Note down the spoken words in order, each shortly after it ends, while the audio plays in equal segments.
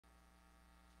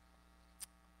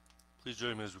Please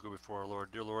join me as we go before our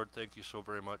Lord. Dear Lord, thank you so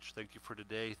very much. Thank you for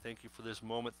today. Thank you for this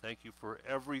moment. Thank you for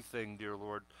everything, dear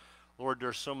Lord. Lord,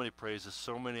 there's so many praises,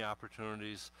 so many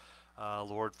opportunities,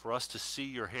 Lord, for us to see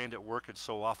your hand at work, and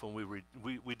so often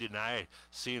we deny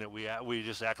seeing it. We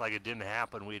just act like it didn't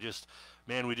happen. We just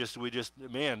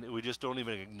don't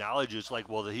even acknowledge it. It's like,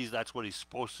 well, that's what he's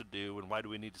supposed to do, and why do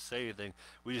we need to say anything?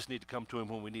 We just need to come to him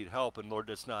when we need help. And Lord,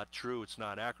 that's not true. It's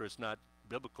not accurate. It's not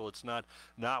biblical. It's not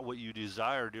what you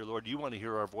desire, dear Lord. You want to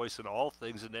hear our voice in all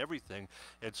things and everything.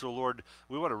 And so, Lord,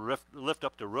 we want to lift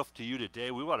up the roof to you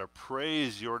today. We want to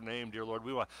praise your name, dear Lord.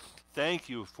 We want to thank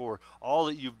you for all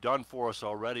that you've done for us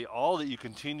already, all that you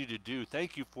continue to do.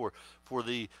 Thank you for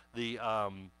the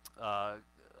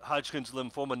Hodgkin's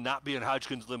lymphoma not being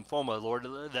Hodgkin's lymphoma, Lord,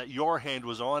 that your hand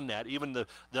was on that. Even the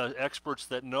experts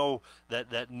that know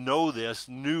this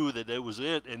knew that it was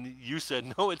it, and you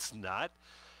said, no, it's not.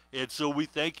 And so we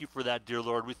thank you for that, dear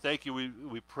Lord. We thank you.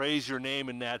 We praise your name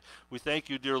in that. We thank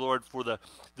you, dear Lord, for the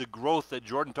growth that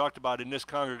Jordan talked about in this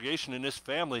congregation, in this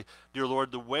family, dear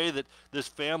Lord, the way that this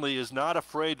family is not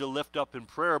afraid to lift up in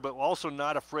prayer, but also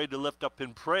not afraid to lift up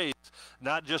in praise,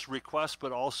 not just requests,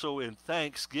 but also in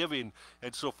thanksgiving.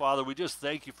 And so, Father, we just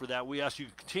thank you for that. We ask you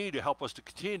to continue to help us to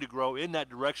continue to grow in that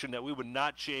direction, that we would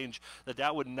not change,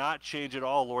 that would not change at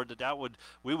all, Lord,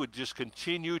 we would just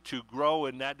continue to grow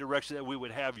in that direction, that we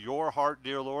would have your heart,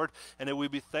 dear Lord, and that we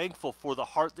be thankful for the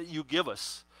heart that you give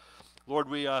us. Lord,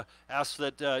 we ask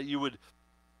that you would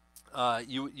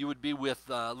be with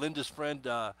Linda's friend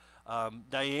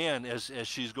Diane as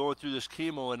she's going through this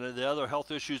chemo and the other health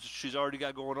issues that she's already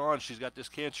got going on. She's got this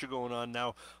cancer going on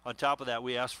now. On top of that,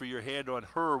 we ask for your hand on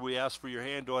her. We ask for your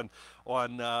hand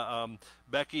on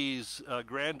Becky's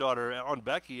granddaughter, on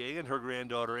Becky and her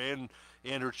granddaughter, and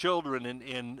her children,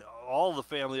 and all the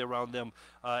family around them,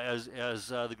 as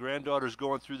the granddaughter's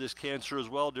going through this cancer as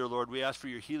well, dear Lord. We ask for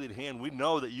your healing hand. We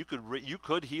know that you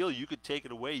could heal, you could take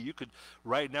it away, you could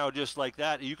right now, just like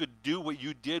that, you could do what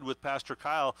you did with Pastor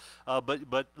Kyle,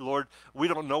 but Lord, we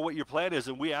don't know what your plan is,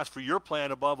 and we ask for your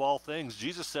plan above all things.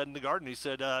 Jesus said in the garden, he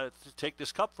said, take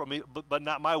this cup from me, but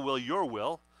not my will, your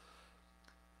will.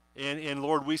 And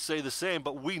Lord, we say the same,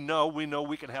 but we know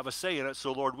we can have a say in it.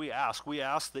 So Lord, we ask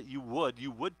that you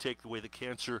would take away the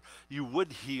cancer, you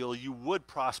would heal, you would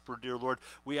prosper, dear Lord.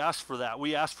 We ask for that.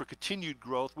 We ask for continued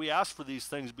growth. We ask for these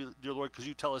things, dear Lord, because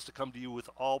you tell us to come to you with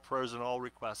all prayers and all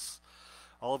requests,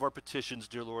 all of our petitions,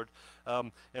 dear Lord.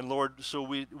 And Lord, so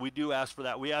we do ask for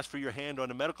that. We ask for your hand on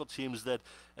the medical teams, that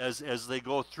as they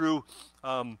go through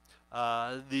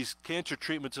these cancer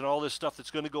treatments and all this stuff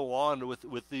that's going to go on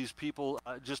with these people,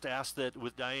 just ask that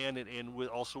with Diane and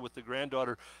also with the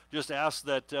granddaughter, just ask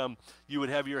that you would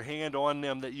have your hand on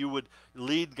them, that you would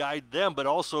lead, guide them, but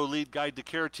also lead, guide the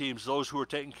care teams, those who are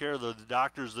taking care of the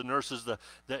doctors, the nurses, the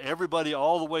everybody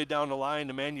all the way down the line,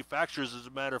 the manufacturers, as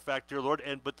a matter of fact, dear Lord,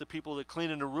 but the people that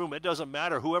clean in the room. It doesn't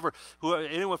matter. Whoever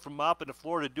anyone from mopping the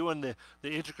floor to doing the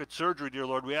intricate surgery, dear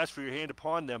Lord, we ask for your hand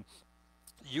upon them.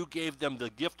 You gave them the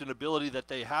gift and ability that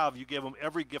they have. You gave them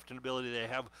every gift and ability they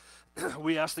have.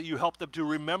 We ask that you help them to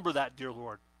remember that, dear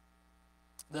Lord,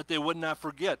 that they would not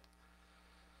forget.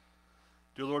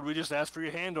 Dear Lord, we just ask for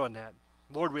your hand on that.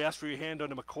 Lord, we ask for your hand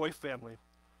on the McCoy family.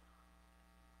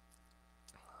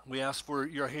 We ask for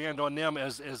your hand on them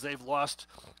as they've lost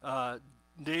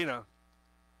Dana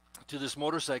to this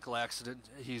motorcycle accident.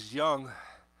 He's young.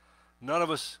 None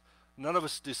of us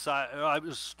decide. It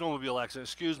was a snowmobile accident.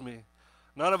 Excuse me.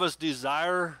 None of us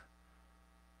desire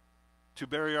to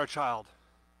bury our child.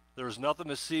 There is nothing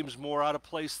that seems more out of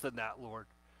place than that, Lord.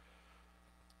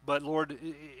 But Lord,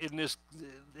 in this,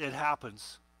 it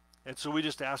happens. And so we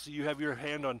just ask that you have your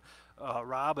hand on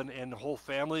Rob and the whole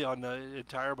family, on the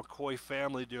entire McCoy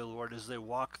family, dear Lord, as they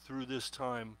walk through this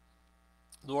time.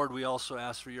 Lord, we also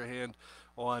ask for your hand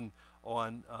on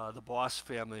the Boss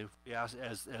family. We ask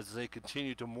as they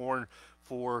continue to mourn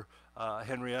for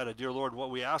Henrietta. Dear Lord, what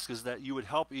we ask is that you would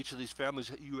help each of these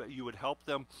families. You would help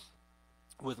them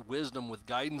with wisdom, with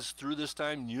guidance through this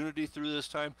time, unity through this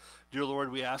time. Dear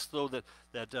Lord, we ask, though,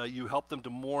 that you help them to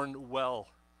mourn well.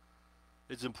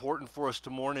 It's important for us to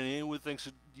mourn, and anyone who thinks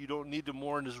that you don't need to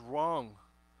mourn is wrong.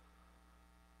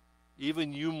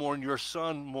 Even you mourn, your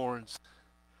son mourns.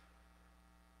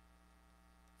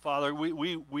 Father,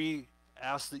 we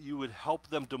ask that you would help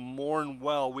them to mourn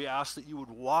well. We ask that you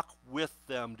would walk with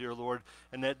them, dear Lord,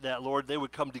 and that Lord, they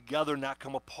would come together, not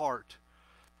come apart.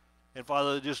 And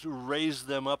Father, just raise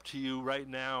them up to you right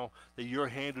now, that your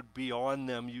hand would be on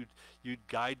them. You'd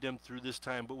guide them through this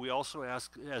time. But we also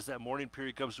ask, as that mourning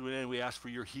period comes to an end, we ask for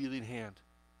your healing hand.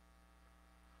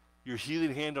 Your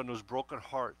healing hand on those broken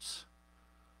hearts,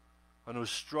 on those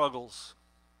struggles.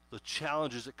 the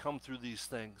challenges that come through these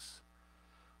things.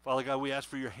 Father God, we ask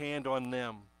for your hand on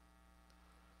them.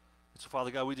 And so, Father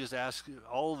God, we just ask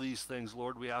all these things,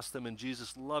 Lord. We ask them in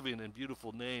Jesus' loving and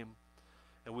beautiful name.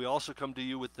 And we also come to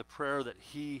you with the prayer that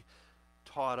he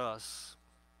taught us.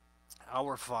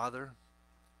 Our Father,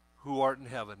 who art in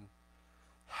heaven,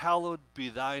 hallowed be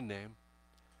thy name.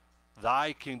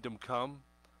 Thy kingdom come,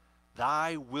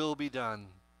 thy will be done,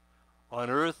 on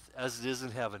earth as it is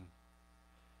in heaven.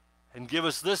 And give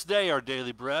us this day our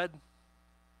daily bread,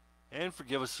 and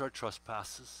forgive us our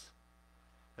trespasses,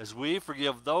 as we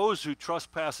forgive those who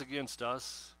trespass against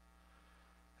us.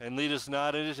 And lead us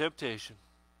not into temptation,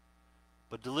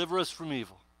 but deliver us from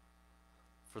evil.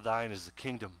 For thine is the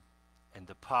kingdom, and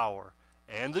the power,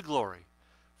 and the glory,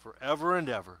 forever and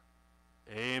ever.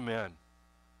 Amen.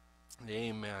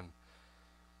 Amen.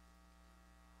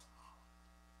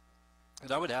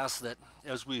 And I would ask that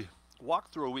as we walk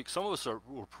through a week, some of us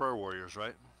we're prayer warriors,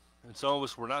 right? And some of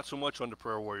us, we're not so much on the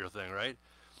prayer warrior thing, right?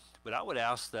 But I would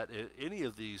ask that any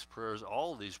of these prayers,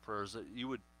 all of these prayers, that you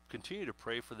would continue to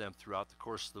pray for them throughout the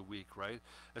course of the week, right?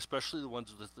 Especially the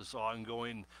ones with this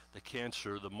ongoing, the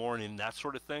cancer, the mourning, that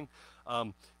sort of thing.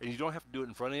 And you don't have to do it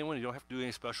in front of anyone. You don't have to do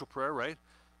any special prayer, right?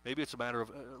 Maybe it's a matter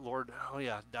of, Lord, oh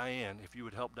yeah, Diane, if you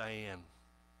would help Diane,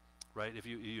 right? If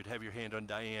you'd have your hand on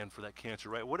Diane for that cancer,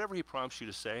 right? Whatever he prompts you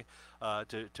to say,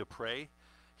 to pray.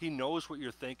 He knows what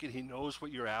you're thinking. He knows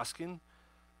what you're asking.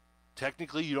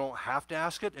 Technically, you don't have to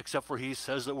ask it, except for he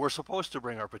says that we're supposed to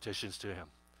bring our petitions to him,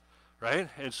 right?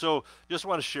 And so just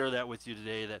want to share that with you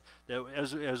today, that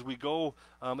as we go,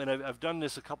 and I've done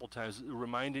this a couple times,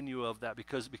 reminding you of that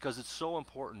because it's so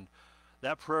important.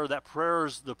 The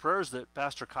prayers that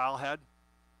Pastor Kyle had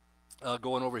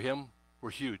going over him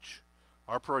were huge.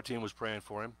 Our prayer team was praying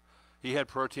for him. He had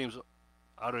prayer teams,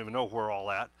 I don't even know where all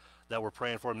at, that were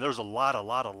praying for him. There's a lot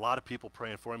of people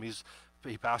praying for him.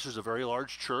 He pastors a very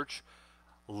large church.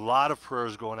 A lot of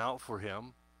prayers going out for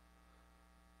him.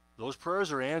 Those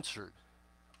prayers are answered.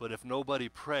 But if nobody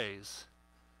prays,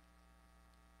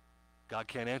 God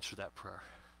can't answer that prayer.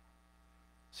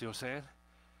 See what I'm saying?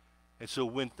 And so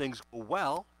when things go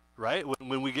well, right,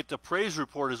 when we get the praise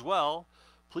report as well,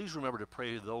 please remember to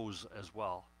pray those as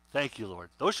well. Thank you, Lord.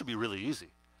 Those should be really easy.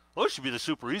 Those should be the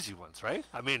super easy ones, right?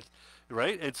 I mean,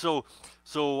 right? And so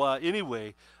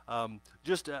anyway, and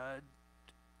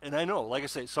I know, like I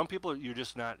say, some people you're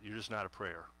just not a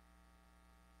prayer,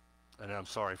 and I'm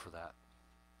sorry for that.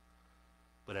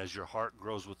 But as your heart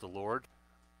grows with the Lord,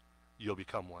 you'll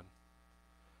become one.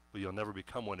 But you'll never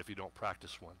become one if you don't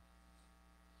practice one.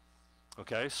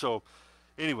 Okay, so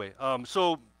anyway,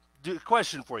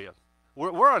 question for you.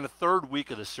 We're on the third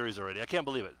week of this series already. I can't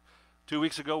believe it. 2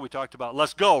 weeks ago, we talked about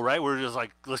let's go, right? We're just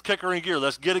like, let's kick her in gear.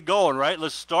 Let's get it going, right?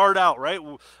 Let's start out, right?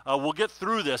 We'll get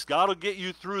through this. God will get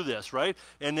you through this, right?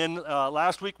 And then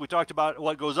last week, we talked about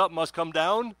what goes up must come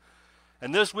down.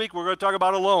 And this week, we're going to talk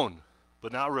about alone,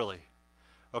 but not really.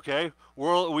 Okay?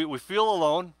 We feel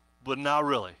alone, but not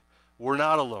really. We're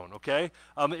not alone, okay?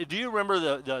 Do you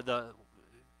remember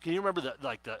can you remember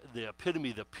the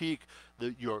epitome, the peak,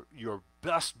 your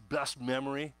best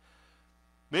memory?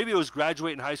 Maybe it was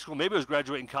graduating high school. Maybe it was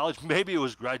graduating college. Maybe it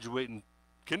was graduating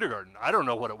kindergarten. I don't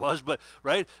know what it was, but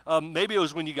right? Maybe it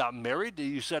was when you got married.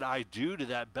 You said I do to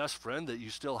that best friend that you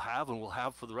still have and will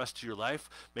have for the rest of your life.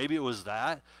 Maybe it was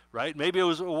that, right? Maybe it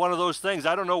was one of those things.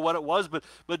 I don't know what it was, but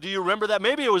do you remember that?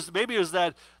 Maybe it was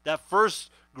that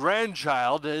first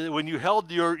grandchild when you held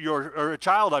your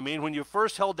child, when you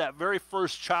first held that very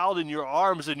first child in your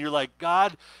arms and you're like,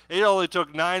 God, it only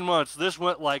took 9 months. This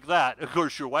went like that. Of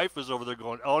course, your wife is over there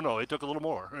going, oh no, it took a little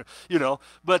more,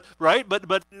 but right. But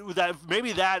that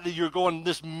maybe that you're going,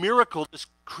 this miracle, this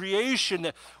creation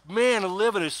that, man,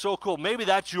 living is so cool. Maybe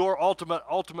that's your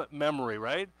ultimate memory,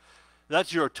 right?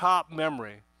 That's your top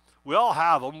memory. We all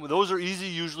have them. Those are easy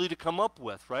usually to come up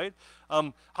with, right?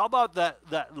 How about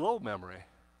that low memory?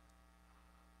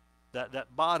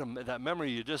 That bottom, that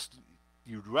memory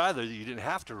you'd rather you didn't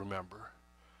have to remember.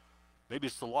 Maybe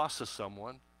it's the loss of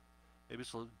someone. Maybe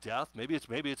it's death. Maybe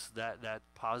it's that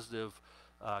positive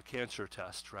cancer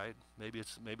test, right? Maybe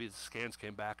the scans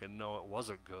came back and no, it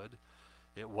wasn't good.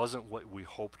 It wasn't what we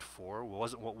hoped for. It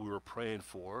wasn't what we were praying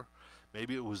for.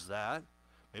 Maybe it was that.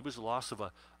 Maybe it was the loss of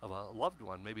a loved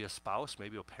one. Maybe a spouse.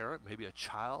 Maybe a parent. Maybe a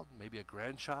child. Maybe a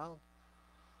grandchild.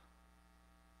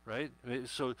 Right?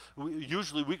 So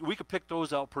usually we could pick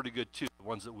those out pretty good too. The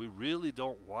ones that we really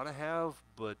don't want to have,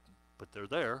 but they're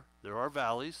there. There are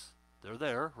valleys. They're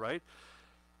there, right?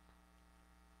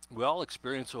 We all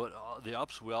experience the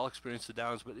ups. We all experience the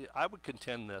downs. But I would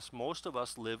contend this: most of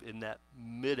us live in that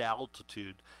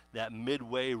mid-altitude, that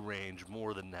midway range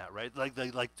more than that, right?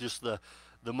 Like just the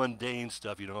the mundane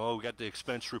stuff. Oh, we got the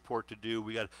expense report to do.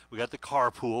 We got the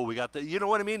carpool. We got the, you know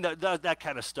what I mean? That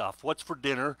kind of stuff. What's for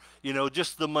dinner?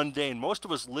 Just the mundane. Most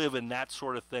of us live in that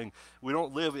sort of thing. We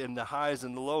don't live in the highs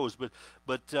and the lows.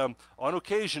 But on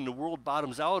occasion, the world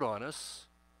bottoms out on us,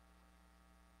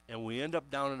 and we end up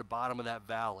down in the bottom of that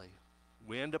valley.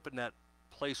 We end up in that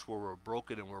place where we're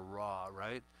broken and we're raw,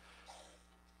 right?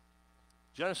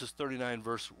 Genesis 39,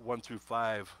 verse 1 through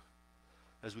 5,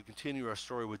 as we continue our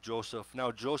story with Joseph.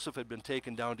 Now Joseph had been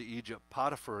taken down to Egypt.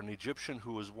 Potiphar, an Egyptian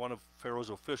who was one of Pharaoh's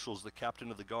officials, the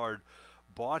captain of the guard,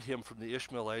 bought him from the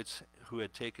Ishmaelites who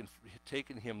had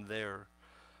taken him there.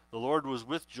 The Lord was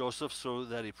with Joseph so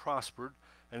that he prospered,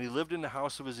 and he lived in the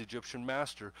house of his Egyptian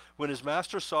master. When his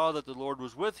master saw that the Lord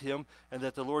was with him and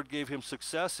that the Lord gave him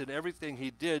success in everything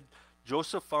he did,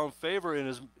 Joseph found favor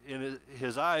in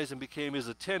his eyes and became his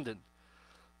attendant.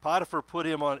 Potiphar put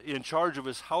him in charge of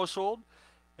his household,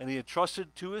 and he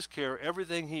entrusted to his care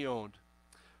everything he owned.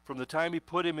 From the time he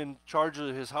put him in charge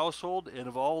of his household and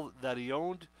of all that he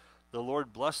owned, the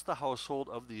Lord blessed the household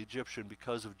of the Egyptian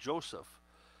because of Joseph.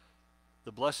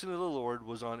 The blessing of the Lord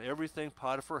was on everything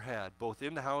Potiphar had, both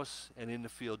in the house and in the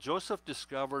field. Joseph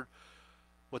discovered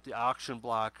what the auction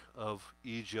block of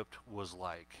Egypt was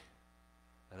like,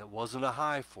 and it wasn't a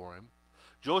high for him.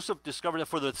 Joseph discovered that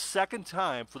for the second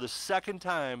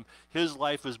time, his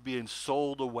life is being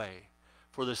sold away.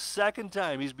 For the second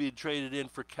time, he's being traded in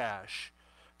for cash.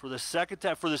 For the second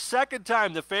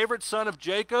time, the favorite son of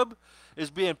Jacob is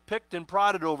being picked and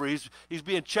prodded over. He's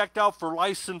being checked out for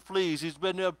lice and fleas. He's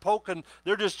been poking.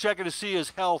 They're just checking to see his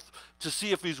health, to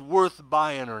see if he's worth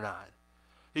buying or not.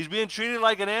 He's being treated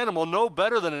like an animal, no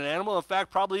better than an animal. In fact,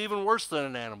 probably even worse than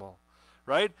an animal,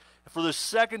 right? For the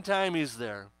second time, he's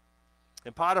there.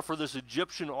 And Potiphar, this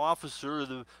Egyptian officer,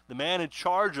 the man in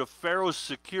charge of Pharaoh's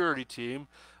security team,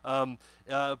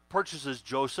 purchases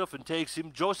Joseph and takes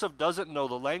him. Joseph doesn't know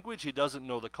the language. He doesn't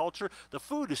know the culture. The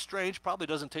food is strange, probably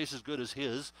doesn't taste as good as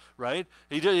his, right?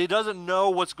 He doesn't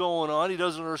know what's going on. He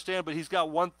doesn't understand, but he's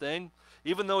got one thing.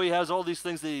 Even though he has all these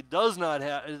things that he does not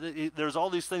have, there's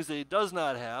all these things that he does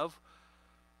not have,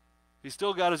 he's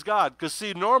still got his God. Because,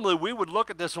 see, normally we would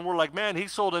look at this and we're like, man, he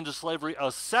sold into slavery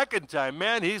a second time.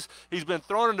 Man, he's been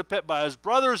thrown into pit by his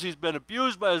brothers. He's been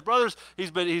abused by his brothers.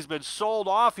 He's been sold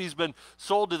off. He's been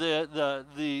sold to the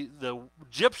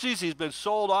gypsies. He's been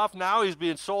sold off. Now he's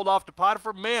being sold off to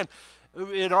Potiphar. Man,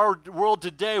 in our world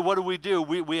today, what do?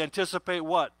 We anticipate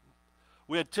what?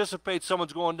 We anticipate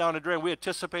someone's going down a drain. We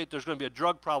anticipate there's going to be a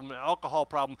drug problem, an alcohol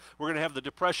problem. We're going to have the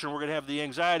depression. We're going to have the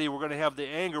anxiety. We're going to have the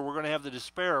anger. We're going to have the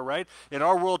despair, right? In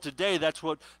our world today, that's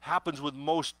what happens with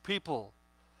most people.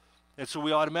 And so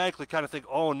we automatically kind of think,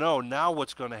 oh, no, now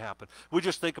what's going to happen? We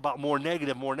just think about more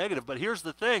negative. But here's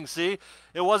the thing, see?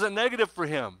 It wasn't negative for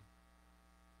him.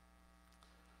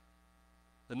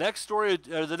 The next story,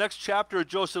 the next chapter of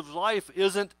Joseph's life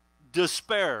isn't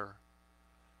despair.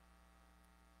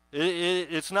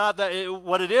 It's not that.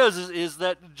 What it is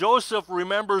that Joseph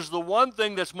remembers the one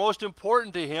thing that's most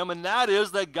important to him, and that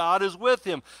is that God is with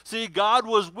him. See, God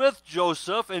was with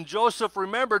Joseph, and Joseph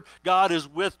remembered God is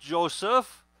with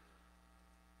Joseph.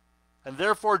 And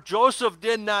therefore, Joseph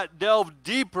did not delve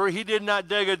deeper. He did not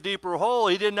dig a deeper hole.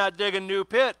 He did not dig a new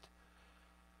pit.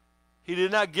 He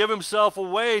did not give himself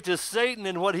away to Satan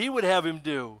and what he would have him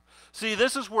do. See,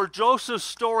 this is where Joseph's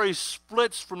story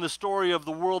splits from the story of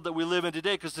the world that we live in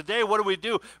today. Because today, what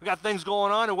do? We got things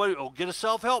going on, and get a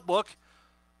self-help book.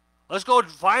 Let's go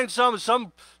find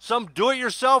some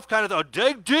do-it-yourself kind of thing.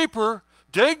 Dig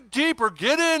deeper,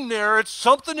 get in there. It's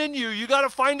something in you. You got to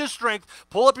find the strength.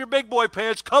 Pull up your big boy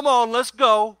pants. Come on, let's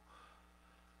go.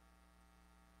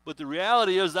 But the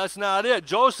reality is that's not it.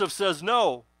 Joseph says,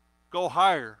 no, go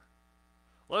higher.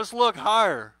 Let's look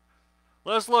higher.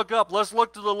 Let's look up. Let's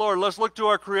look to the Lord. Let's look to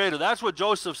our Creator. That's what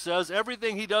Joseph says.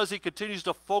 Everything he does, he continues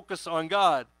to focus on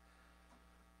God.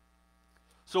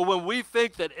 So when we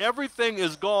think that everything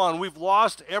is gone, we've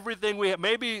lost everything we have.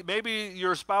 Maybe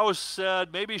your spouse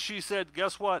said, maybe she said,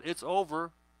 guess what? It's over.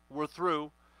 We're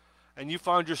through. And you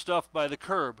found your stuff by the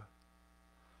curb.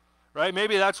 Right?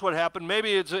 Maybe that's what happened.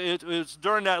 Maybe it's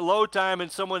during that low time and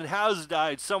someone has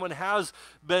died. Someone has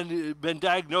been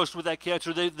diagnosed with that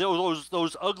cancer.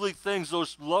 Those ugly things,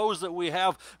 those lows that we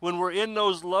have, when we're in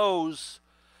those lows,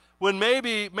 when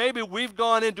maybe we've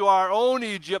gone into our own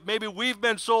Egypt, maybe we've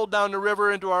been sold down the river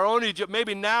into our own Egypt,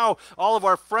 maybe now all of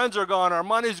our friends are gone, our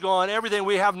money's gone, everything,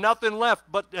 we have nothing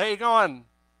left, but hang on.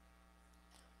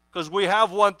 Because we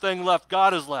have one thing left,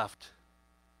 God is left.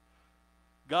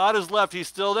 God is left. He's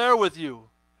still there with you.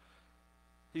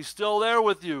 He's still there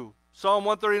with you. Psalm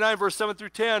 139, verse 7 through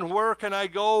 10, where can I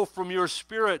go from your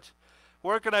spirit?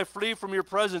 Where can I flee from your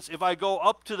presence? If I go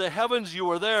up to the heavens,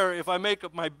 you are there. If I make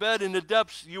up my bed in the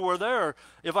depths, you are there.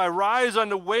 If I rise on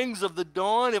the wings of the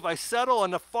dawn, if I settle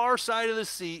on the far side of the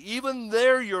sea, even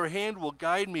there your hand will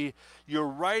guide me. Your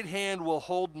right hand will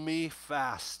hold me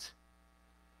fast.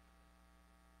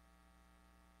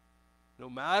 No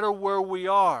matter where we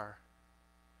are,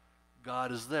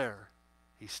 God is there.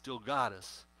 He's still got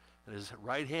us. And his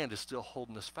right hand is still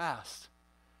holding us fast.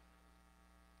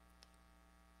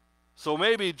 So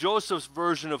maybe Joseph's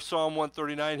version of Psalm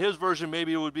 139, his version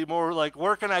maybe it would be more like,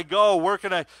 where can I go? Where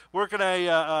can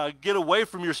I get away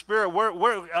from your spirit?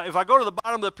 If I go to the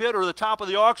bottom of the pit or the top of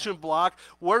the auction block,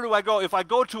 where do I go? If I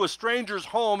go to a stranger's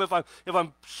home, if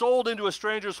I'm sold into a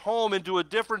stranger's home, into a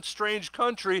different strange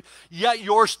country, yet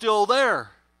you're still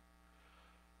there.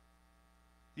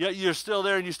 Yet you're still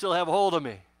there and you still have a hold of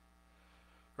me.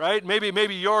 Right?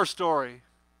 Maybe your story.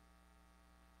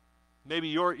 Maybe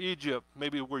you're Egypt.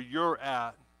 Maybe where you're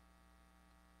at.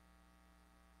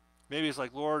 Maybe it's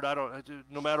like, Lord,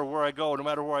 no matter where I go,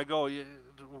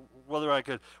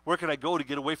 where can I go to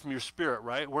get away from your spirit,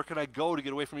 right? Where can I go to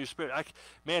get away from your spirit?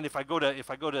 If I go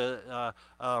to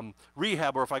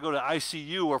rehab, or if I go to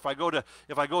ICU, or if I go to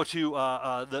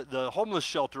the homeless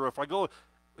shelter, or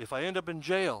if I end up in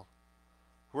jail,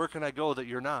 where can I go that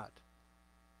you're not?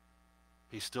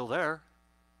 He's still there.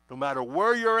 No matter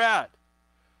where you're at,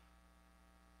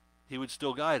 he would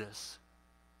still guide us.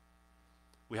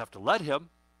 We have to let him.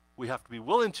 We have to be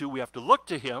willing to. We have to look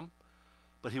to him.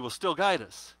 But he will still guide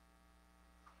us.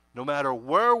 No matter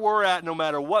where we're at, no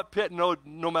matter what pit, no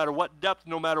matter what depth,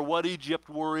 no matter what Egypt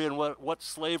we're in, what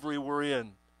slavery we're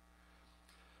in.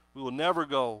 We will never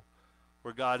go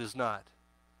where God is not.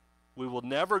 We will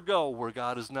never go where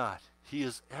God is not. He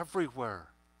is everywhere.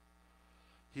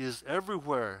 He is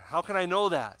everywhere. How can I know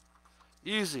that?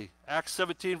 Easy. Acts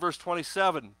 17, verse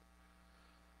 27.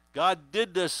 God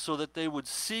did this so that they would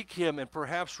seek him and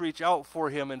perhaps reach out for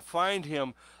him and find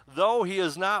him, though he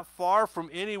is not far from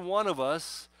any one of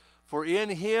us, for in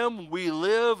him we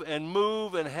live and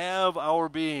move and have our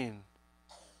being.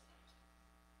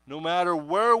 No matter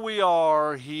where we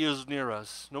are, he is near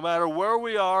us. No matter where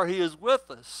we are, he is with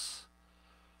us.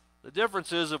 The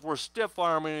difference is if we're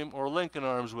stiff-arming him or linking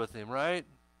arms with him, right?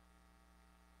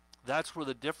 That's where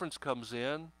the difference comes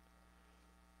in.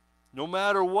 No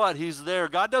matter what, he's there.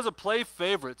 God doesn't play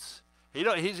favorites. He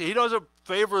doesn't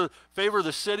favor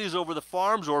the cities over the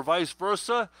farms or vice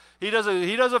versa. He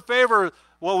doesn't favor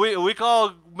what we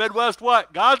call Midwest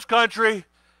what? God's country.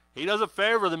 He doesn't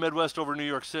favor the Midwest over New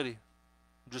York City.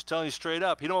 I'm just telling you straight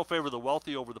up. He don't favor the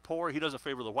wealthy over the poor. He doesn't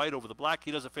favor the white over the black.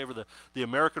 He doesn't favor the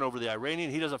American over the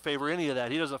Iranian. He doesn't favor any of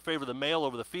that. He doesn't favor the male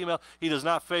over the female. He does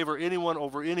not favor anyone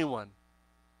over anyone.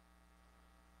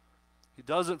 He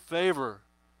doesn't favor.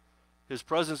 His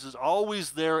presence is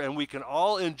always there, and we can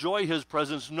all enjoy his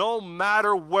presence no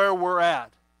matter where we're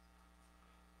at.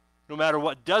 No matter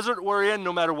what desert we're in,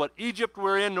 no matter what Egypt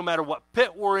we're in, no matter what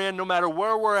pit we're in, no matter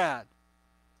where we're at.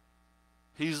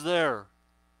 He's there.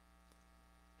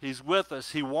 He's with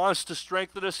us. He wants to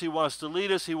strengthen us. He wants to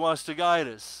lead us. He wants to guide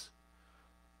us.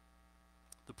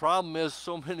 The problem is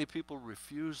so many people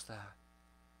refuse that.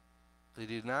 They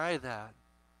deny that.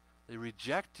 They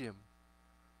reject him.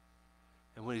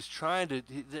 And when he's trying to,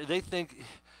 they think,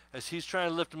 as he's trying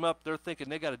to lift them up, they're thinking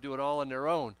they got to do it all on their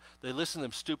own. They listen to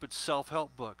them stupid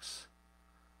self-help books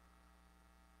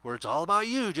where it's all about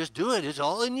you. Just do it. It's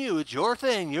all in you. It's your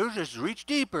thing. You just reach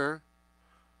deeper.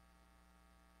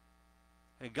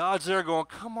 And God's there going,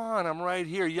 come on, I'm right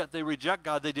here. Yet they reject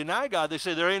God. They deny God. They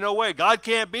say, there ain't no way. God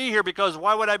can't be here because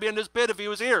why would I be in this pit if he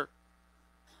was here?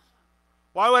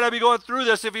 Why would I be going through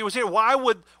this if he was here? Why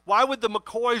would the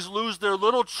McCoys lose their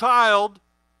little child,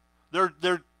 their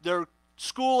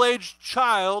school-aged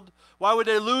child? Why would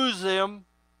they lose him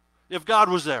if God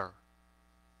was there?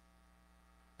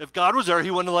 If God was there,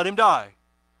 he wouldn't have let him die.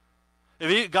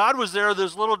 If God was there,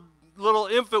 this little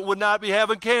infant would not be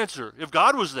having cancer. If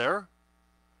God was there.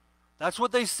 That's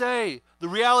what they say. The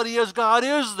reality is God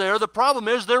is there. The problem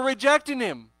is they're rejecting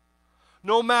him.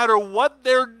 No matter what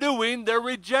they're doing, they're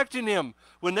rejecting him.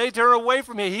 When they turn away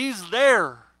from him, he's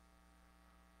there.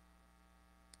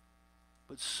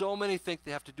 But so many think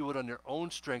they have to do it on their own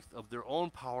strength, of their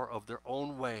own power, of their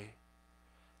own way,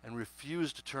 and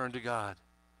refuse to turn to God.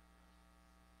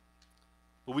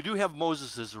 But we do have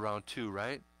Moseses around too,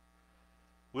 right?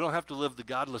 We don't have to live the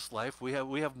godless life. We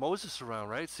have Moses around,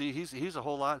 right? See, he's a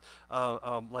whole lot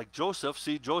like Joseph.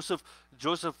 See, Joseph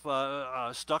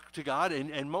stuck to God,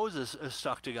 and Moses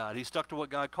stuck to God. He stuck to what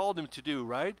God called him to do,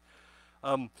 right?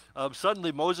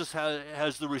 Suddenly Moses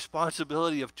has the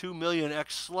responsibility of 2 million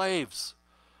ex-slaves.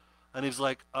 And he's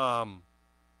like, how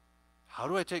how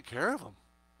do I take care of them?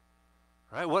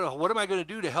 Right? What am I going to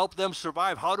do to help them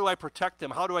survive? How do I protect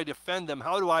them? How do I defend them?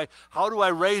 How do I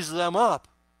raise them up?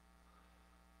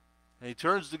 And he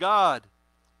turns to God,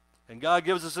 and God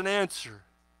gives us an answer.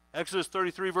 Exodus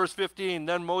 33, verse 15.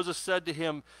 Then Moses said to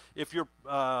him, "If you're,"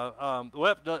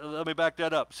 let me back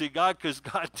that up. See, because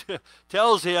God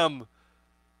tells him.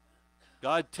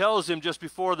 God tells him just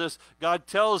before this, God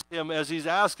tells him as he's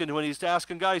asking, when he's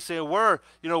asking God, he's saying,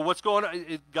 what's going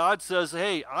on? God says,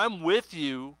 hey, I'm with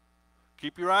you.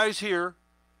 Keep your eyes here.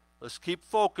 Let's keep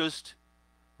focused,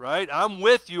 right? I'm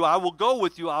with you. I will go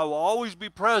with you. I will always be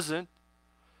present.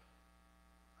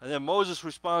 And then Moses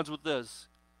responds with this.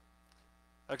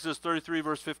 Exodus 33,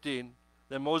 verse 15.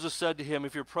 Then Moses said to him,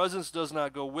 if your presence does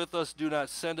not go with us, do not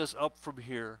send us up from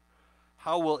here.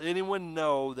 How will anyone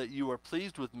know that you are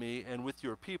pleased with me and with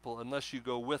your people unless you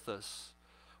go with us?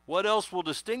 What else will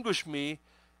distinguish me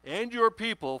and your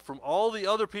people from all the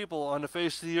other people on the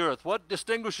face of the earth? What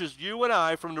distinguishes you and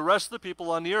I from the rest of the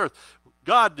people on the earth?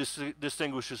 God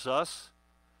distinguishes us.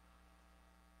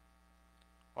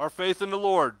 Our faith in the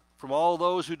Lord from all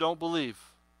those who don't believe.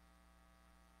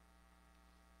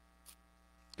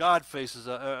 God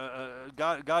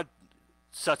God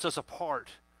sets us apart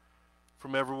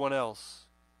from everyone else.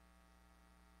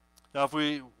 Now, if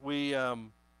we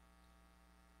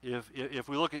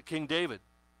look at King David,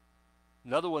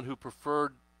 another one who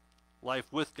preferred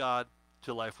life with God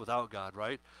to life without God,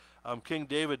 right? King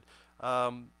David,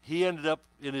 he ended up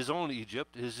in his own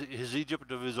Egypt, his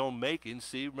Egypt of his own making.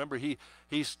 See, remember he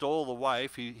stole the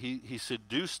wife. He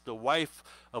seduced the wife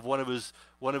of one of his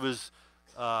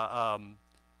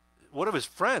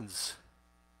friends.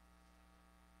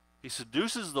 He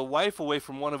seduces the wife away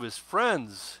from one of his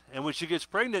friends. And when she gets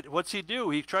pregnant, what's he do?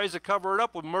 He tries to cover it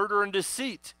up with murder and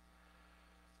deceit.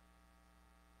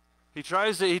 He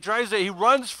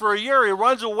runs for a year. He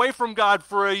runs away from God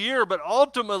for a year. But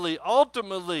ultimately,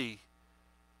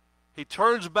 he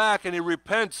turns back and he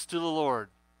repents to the Lord.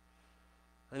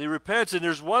 And he repents. And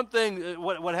there's one thing,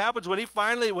 what happens when he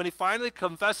finally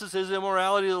confesses his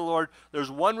immorality to the Lord,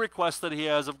 there's one request that he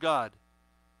has of God.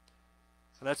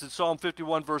 And that's in Psalm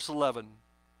 51, verse 11.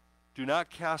 Do not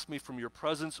cast me from your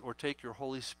presence or take your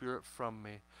Holy Spirit from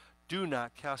me. Do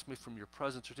not cast me from your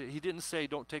presence. He didn't say,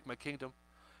 don't take my kingdom.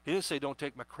 He didn't say, don't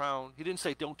take my crown. He didn't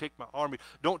say, don't take my army.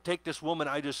 Don't take this woman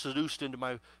I just seduced into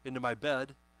my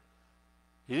bed.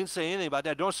 He didn't say anything about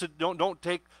that. Don't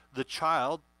take the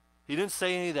child. He didn't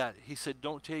say any of that. He said,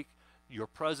 don't take your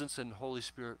presence and Holy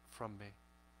Spirit from me.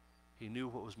 He knew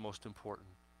what was most important.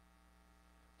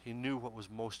 He knew what was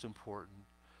most important.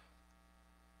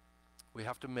 We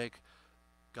have to make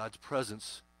God's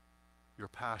presence your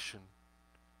passion.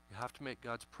 You have to make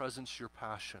God's presence your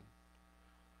passion.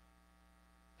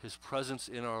 His presence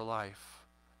in our life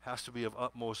has to be of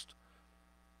utmost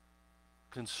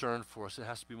concern for us. It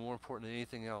has to be more important than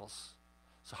anything else.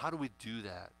 So how do we do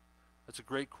that? That's a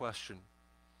great question.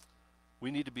 We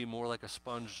need to be more like a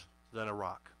sponge than a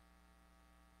rock.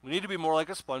 We need to be more like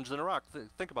a sponge than a rock.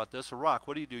 Think about this. A rock,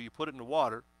 what do? You put it in the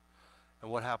water, and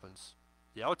what happens?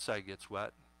 The outside gets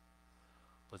wet,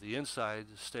 but the inside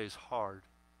stays hard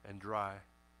and dry.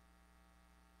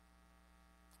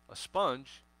 A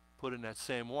sponge, put in that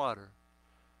same water,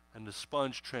 and the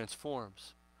sponge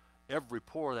transforms. Every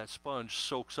pore of that sponge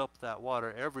soaks up that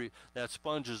water. That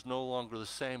sponge is no longer the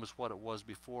same as what it was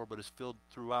before, but is filled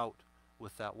throughout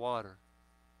with that water.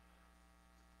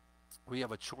 We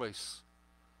have a choice.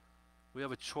 We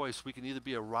have a choice. We can either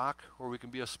be a rock or we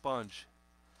can be a sponge.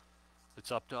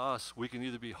 It's up to us. We can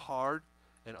either be hard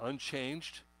and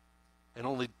unchanged and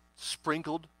only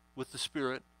sprinkled with the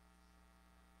Spirit,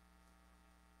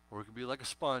 or we can be like a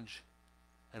sponge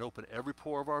and open every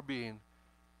pore of our being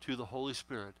to the Holy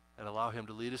Spirit and allow Him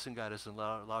to lead us and guide us and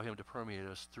allow Him to permeate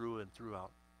us through and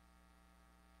throughout.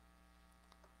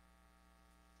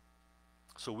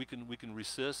 So we can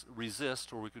resist,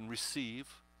 or we can receive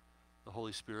the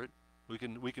Holy Spirit. We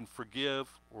can forgive,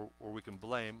 or we can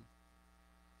blame.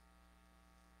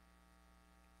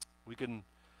 We can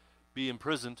be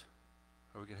imprisoned,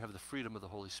 or we can have the freedom of the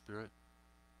Holy Spirit.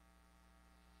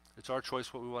 It's our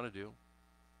choice what we want to do.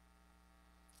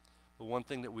 But one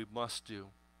thing that we must do,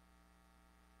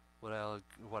 what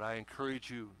I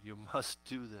encourage you must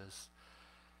do this,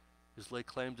 is lay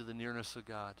claim to the nearness of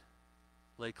God.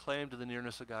 Lay claim to the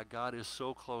nearness of God. God is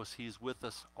so close. He's with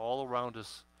us, all around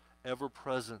us, ever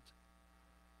present.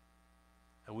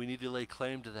 And we need to lay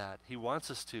claim to that. He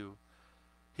wants us to.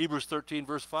 Hebrews 13,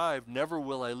 verse 5, never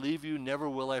will I leave you, never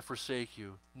will I forsake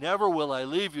you. Never will I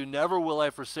leave you, never will I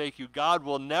forsake you. God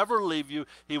will never leave you.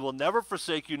 He will never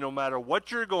forsake you, no matter what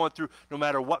you're going through, no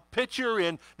matter what pit you're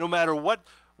in, no matter what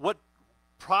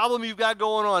problem you've got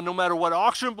going on, no matter what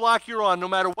auction block you're on, no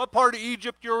matter what part of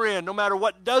Egypt you're in, no matter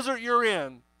what desert you're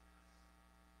in,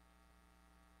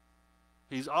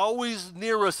 He's always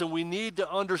near us, and we need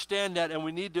to understand that, and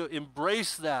we need to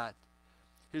embrace that.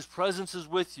 His presence is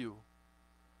with you.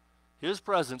 His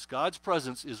presence, God's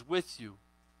presence, is with you,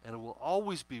 and it will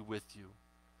always be with you.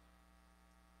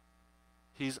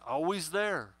 He's always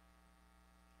there.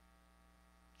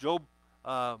 Job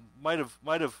might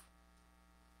have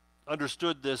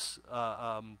understood this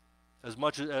as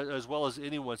much as well as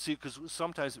anyone. See, because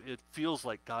sometimes it feels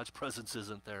like God's presence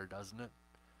isn't there, doesn't it?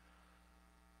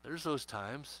 There's those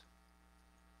times,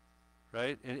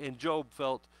 right? And Job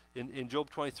felt in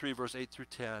Job 23, verse 8 through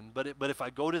 10. But if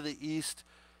I go to the east,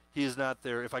 He is not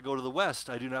there. If I go to the west,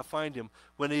 I do not find Him.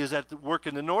 When He is at work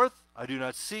in the north, I do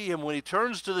not see Him. When He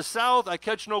turns to the south, I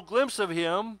catch no glimpse of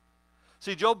Him.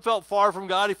 See, Job felt far from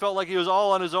God. He felt like he was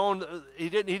all on his own. He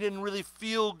didn't really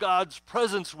feel God's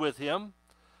presence with him,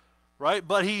 right?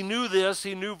 But he knew this.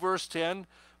 He knew verse 10.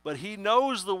 But He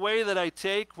knows the way that I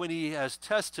take. When He has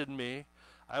tested me,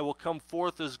 I will come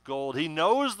forth as gold. He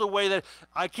knows the way that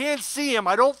I can't see Him.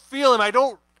 I don't feel Him.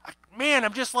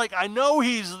 I'm just like, I know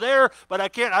He's there, but I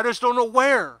just don't know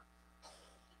where.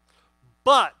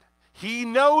 But He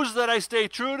knows that I stay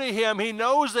true to Him. He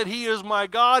knows that He is my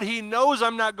God. He knows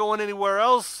I'm not going anywhere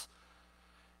else.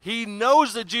 He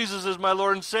knows that Jesus is my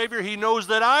Lord and Savior. He knows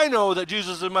that I know that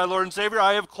Jesus is my Lord and Savior.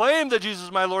 I have claimed that Jesus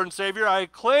is my Lord and Savior. I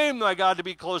claim my God to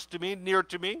be close to me, near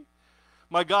to me.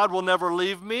 My God will never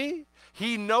leave me.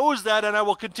 He knows that, and I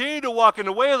will continue to walk in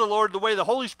the way of the Lord, the way the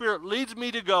Holy Spirit leads me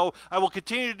to go. I will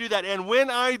continue to do that. And when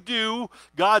I do,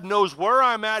 God knows where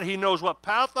I'm at. He knows what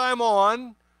path I'm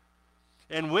on.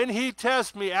 And when He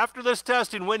tests me, after this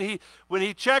testing, when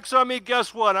he checks on me,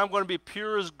 guess what? I'm going to be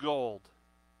pure as gold.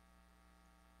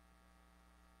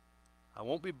 I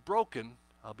won't be broken.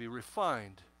 I'll be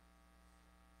refined.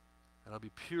 And I'll be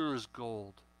pure as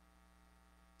gold.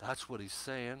 That's what He's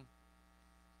saying.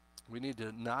 We need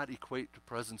to not equate the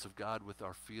presence of God with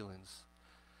our feelings.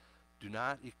 Do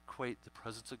not equate the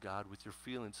presence of God with your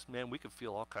feelings. Man, we can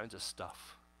feel all kinds of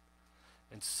stuff.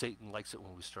 And Satan likes it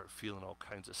when we start feeling all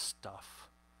kinds of stuff.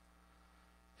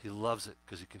 He loves it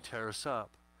because he can tear us up.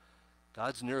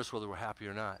 God's near us whether we're happy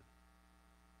or not.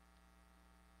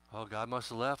 Oh, God must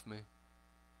have left me.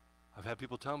 I've had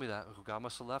people tell me that. Oh, God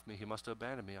must have left me. He must have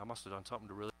abandoned me. I must have done something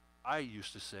to really... I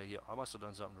used to say, yeah, I must have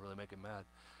done something to really make Him mad,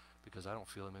 because I don't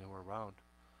feel Him anywhere around.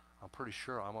 I'm pretty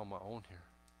sure I'm on my own here.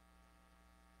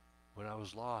 When I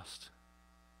was lost,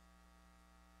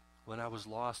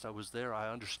 I was there.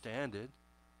 I understand it.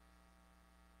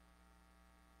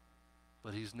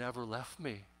 But He's never left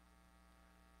me.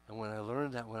 And when I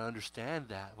learned that, when I understand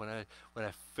that, when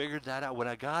I figured that out, when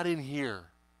I got in here,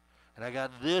 and I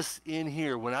got this in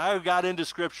here, when I got into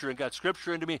Scripture and got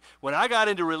Scripture into me, when I got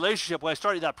into relationship, when I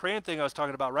started that praying thing I was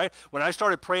talking about, right? When I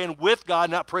started praying with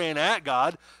God, not praying at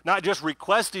God, not just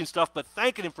requesting stuff, but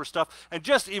thanking Him for stuff, and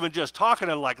even just talking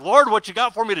and like, Lord, what you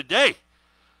got for me today?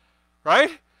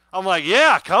 Right? I'm like,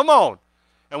 yeah, come on.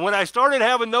 And when I started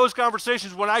having those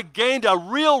conversations, when I gained a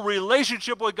real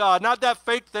relationship with God, not that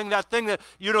fake thing, that thing that,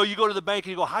 you go to the bank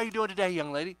and you go, how you doing today,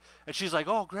 young lady? And she's like,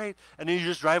 oh, great. And then you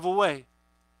just drive away.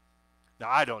 Now,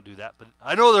 I don't do that, but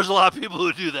I know there's a lot of people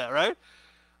who do that, right?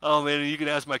 Oh, man, you can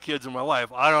ask my kids and my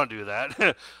wife. I don't do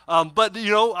that. But,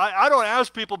 I don't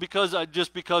ask people because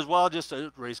just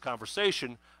to raise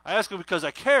conversation. I ask them because I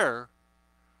care,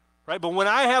 right? But when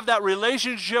I have that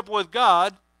relationship with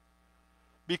God,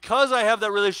 because I have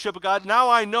that relationship with God, now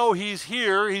I know He's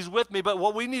here, He's with me. But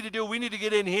what we need to do, we need to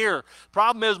get in here.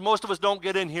 Problem is, most of us don't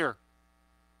get in here.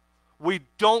 We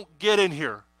don't get in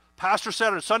here. Pastor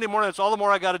said on Sunday morning, that's all the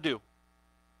more I got to do.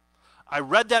 I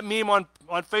read that meme on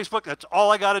Facebook. That's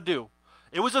all I got to do.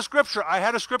 It was a scripture. I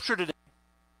had a scripture today.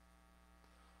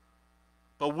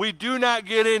 But we do not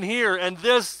get in here, and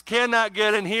this cannot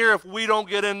get in here if we don't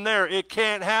get in there. It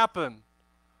can't happen.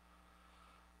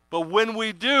 But when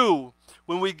we do,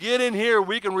 when we get in here,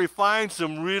 we can refine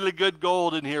some really good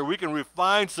gold in here. We can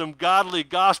refine some godly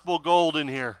gospel gold in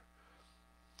here.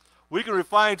 We can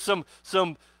refine some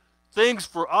things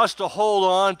for us to hold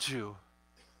on to.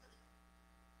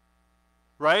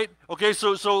 Right? Okay,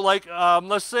 so like,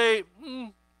 let's say,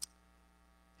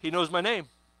 He knows my name.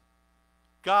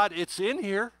 God, it's in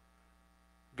here.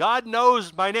 God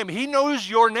knows my name. He knows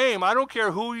your name. I don't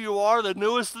care who you are, the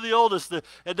newest to the oldest.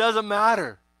 It doesn't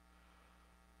matter.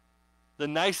 The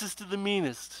nicest to the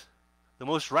meanest. The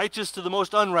most righteous to the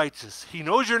most unrighteous. He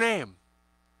knows your name.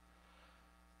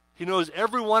 He knows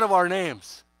every one of our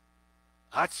names.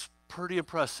 That's pretty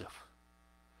impressive.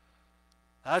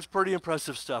 That's pretty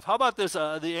impressive stuff. How about this?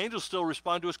 The angels still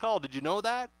respond to his call. Did you know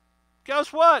that?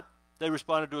 Guess what? They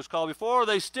responded to his call before.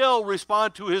 They still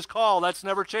respond to his call. That's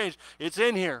never changed. It's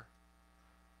in here.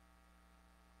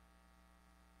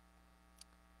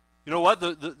 You know what?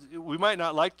 We might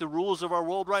not like the rules of our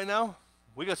world right now.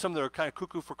 We got some that are kind of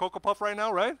cuckoo for Cocoa Puff right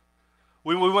now, right?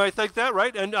 We might think that,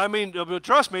 right? And I mean,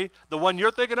 trust me, the one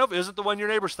you're thinking of isn't the one your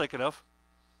neighbor's thinking of.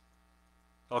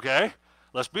 Okay?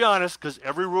 Let's be honest, because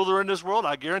every ruler in this world,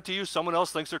 I guarantee you, someone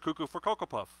else thinks they're cuckoo for Cocoa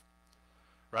Puff.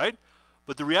 Right?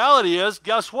 But the reality is,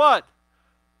 guess what?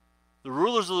 The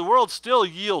rulers of the world still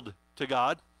yield to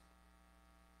God.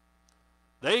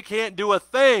 They can't do a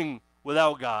thing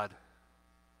without God.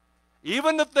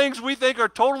 Even the things we think are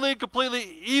totally and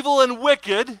completely evil and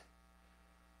wicked,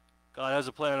 God has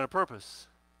a plan and a purpose.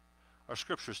 Our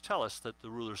scriptures tell us that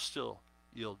the rulers still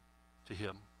yield to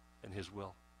him and his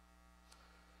will.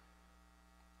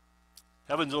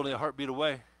 Heaven's only a heartbeat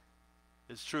away.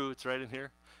 It's true. It's right in here.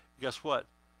 Guess what?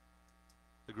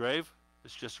 The grave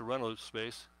is just a rental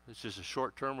space. It's just a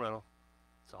short-term rental.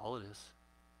 That's all it is.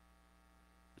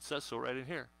 It says so right in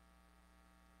here.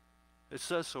 It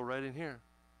says so right in here.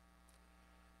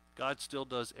 God still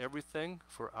does everything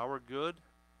for our good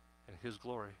and his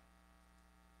glory.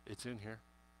 It's in here.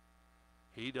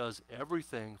 He does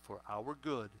everything for our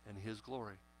good and his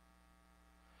glory.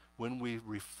 When we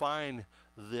refine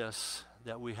this,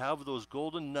 that we have those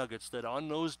golden nuggets, that on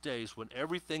those days when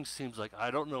everything seems like,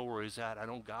 I don't know where he's at, I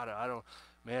don't got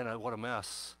it, what a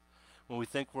mess. When we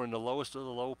think we're in the lowest of the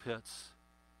low pits,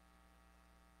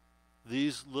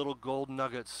 these little gold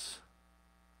nuggets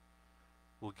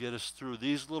will get us through.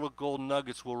 These little gold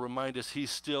nuggets will remind us he's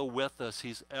still with us.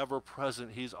 He's ever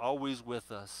present. He's always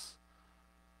with us.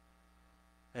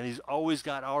 And he's always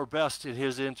got our best in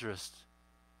his interest.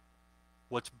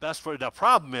 What's best for, the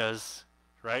problem is,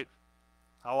 right,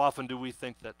 how often do we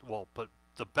think that, well, but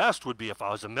the best would be if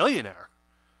I was a millionaire.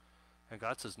 And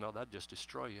God says, no, that'd just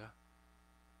destroy you.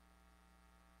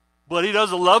 But he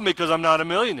doesn't love me because I'm not a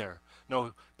millionaire.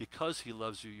 No, because he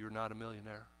loves you, you're not a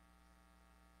millionaire.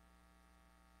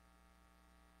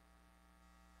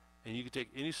 And you can take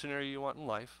any scenario you want in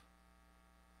life,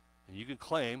 and you can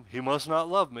claim, he must not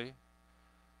love me.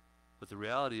 But the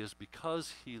reality is,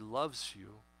 because he loves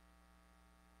you,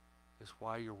 is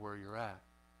why you're where you're at.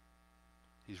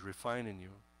 He's refining you.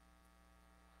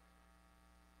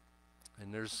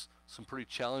 And there's some pretty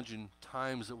challenging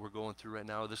times that we're going through right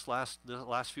now. The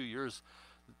last few years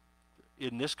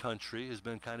in this country has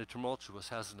been kind of tumultuous,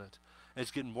 hasn't it? And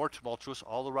it's getting more tumultuous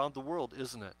all around the world,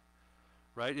 isn't it?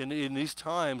 Right? And in these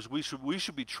times, we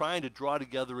should be trying to draw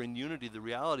together in unity. The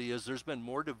reality is there's been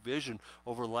more division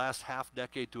over the last half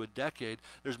decade to a decade.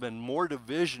 There's been more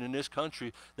division in this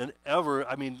country than ever.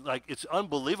 I mean, like, it's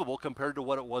unbelievable compared to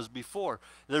what it was before.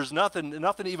 There's nothing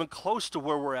even close to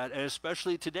where we're at, and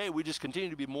especially today, we just continue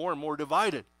to be more and more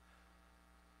divided.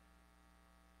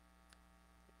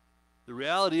 The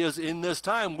reality is, in this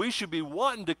time, we should be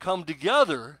wanting to come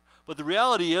together, but the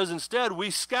reality is, instead, we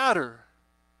scatter.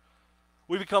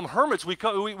 We become hermits. We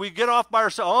get off by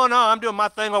ourselves. Oh, no, I'm doing my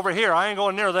thing over here. I ain't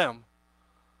going near them.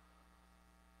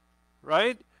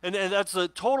 Right? And that's the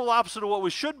total opposite of what we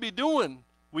should be doing.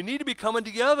 We need to be coming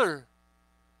together.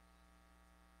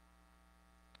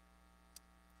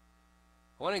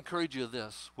 I want to encourage you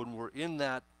this. When we're in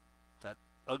that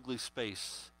ugly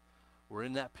space, we're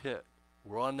in that pit,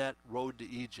 we're on that road to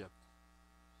Egypt,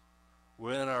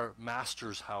 we're in our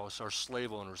master's house, our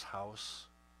slave owner's house.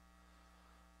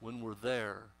 When we're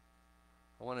there,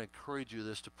 I want to encourage you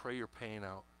this, to pray your pain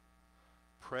out.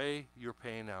 Pray your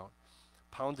pain out.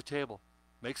 Pound the table.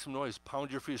 Make some noise.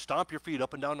 Pound your feet. Stomp your feet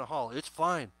up and down the hall. It's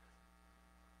fine.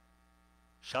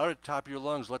 Shout at the top of your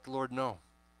lungs. Let the Lord know.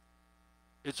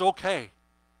 It's okay.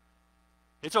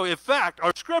 It's okay. In fact,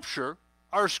 our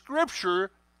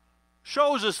scripture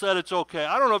shows us that it's okay.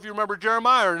 I don't know if you remember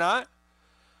Jeremiah or not,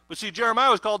 but see, Jeremiah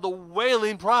was called the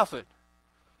wailing prophet.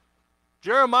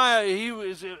 Jeremiah, he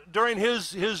was during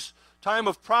his time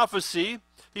of prophecy,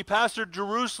 he pastored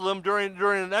Jerusalem during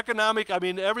an economic,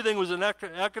 everything was an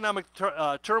economic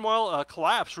turmoil,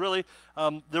 collapse, really.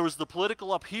 There was the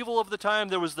political upheaval of the time.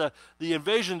 There was the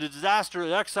invasion, the disaster,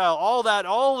 the exile,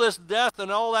 all this death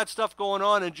and all that stuff going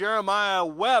on, and Jeremiah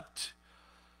wept.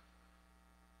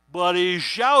 But he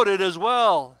shouted as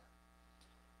well.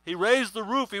 He raised the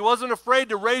roof. He wasn't afraid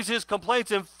to raise his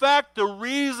complaints. In fact, the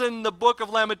reason the book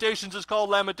of Lamentations is called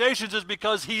Lamentations is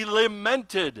because he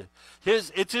lamented.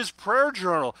 It's his prayer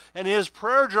journal. And his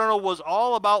prayer journal was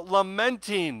all about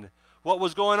lamenting what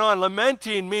was going on.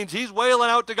 Lamenting means he's wailing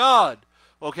out to God.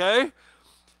 Okay?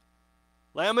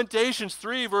 Lamentations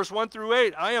 3, verse 1 through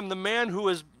 8. I am the man who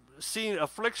is seen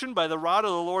affliction by the rod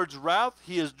of the Lord's wrath.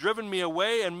 He has driven me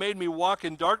away and made me walk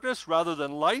in darkness rather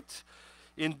than light.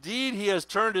 Indeed, he has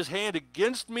turned his hand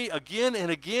against me again and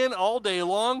again all day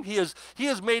long. He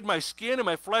has made my skin and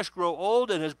my flesh grow old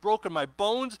and has broken my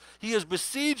bones. He has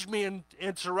besieged me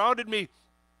and surrounded me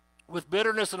with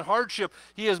bitterness and hardship.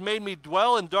 He has made me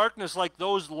dwell in darkness like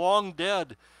those long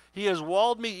dead. He has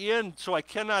walled me in so I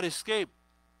cannot escape.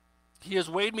 He has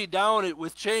weighed me down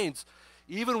with chains.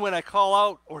 Even when I call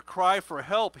out or cry for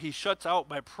help, he shuts out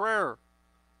my prayer.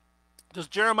 Does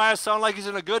Jeremiah sound like he's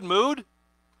in a good mood?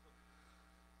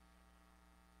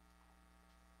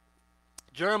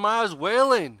 Jeremiah's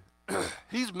wailing.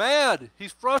 He's mad.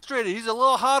 He's frustrated. He's a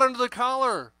little hot under the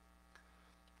collar.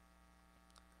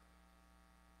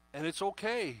 And it's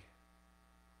okay.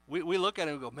 We look at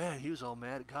him and go, man, he was all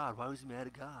mad at God. Why was he mad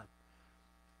at God?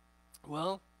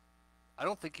 Well, I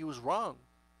don't think he was wrong.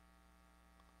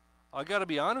 I got to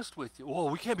be honest with you. Well,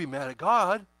 we can't be mad at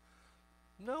God.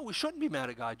 No, we shouldn't be mad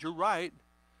at God. You're right.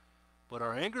 But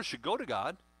our anger should go to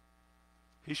God.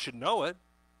 He should know it,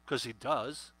 because he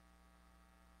does.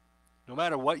 No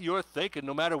matter what you're thinking,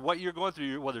 no matter what you're going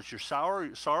through, whether it's your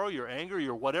sorrow, your anger,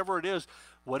 your whatever it is,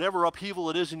 whatever upheaval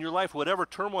it is in your life, whatever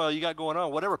turmoil you got going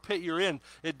on, whatever pit you're in,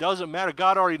 it doesn't matter.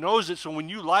 God already knows it. So when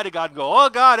you lie to God and go, oh,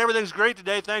 God, everything's great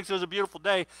today. Thanks, it was a beautiful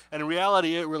day. And in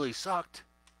reality, it really sucked.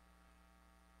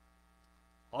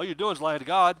 All you're doing is lying to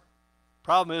God.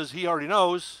 Problem is, he already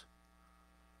knows.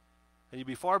 And you'd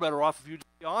be far better off if you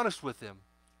be honest with him.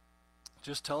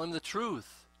 Just tell him the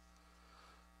truth.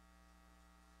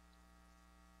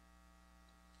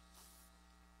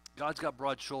 God's got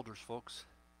broad shoulders, folks.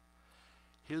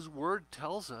 His word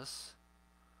tells us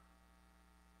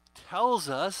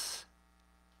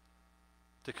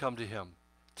to come to him.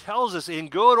 Tells us in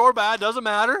good or bad, doesn't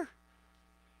matter.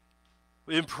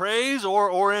 In praise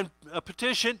or in a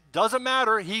petition, doesn't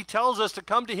matter. He tells us to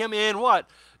come to him in what?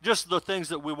 Just the things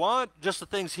that we want, just the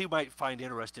things he might find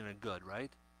interesting and good, right?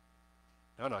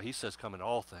 No, he says come in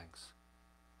all things.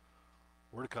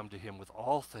 We're to come to him with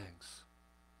all things.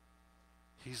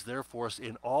 He's there for us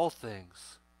in all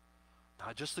things.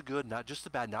 Not just the good, not just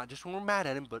the bad, not just when we're mad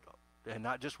at him, and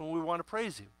not just when we want to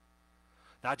praise him.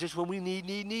 Not just when we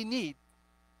need.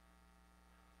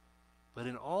 But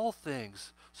in all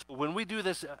things. So when we do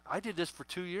this, I did this for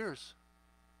 2 years.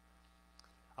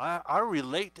 I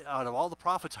relate, out of all the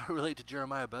prophets, I relate to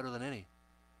Jeremiah better than any.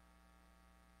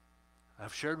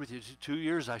 I've shared with you 2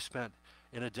 years I spent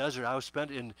in a desert. I was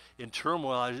spent in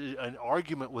turmoil, an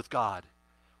argument with God.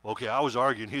 Okay, I was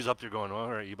arguing. He's up there going, all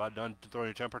right, you about done throwing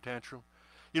your temper tantrum?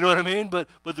 You know what I mean? But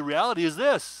the reality is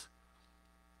this.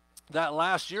 That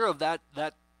last year of that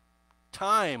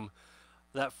time,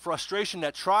 that frustration,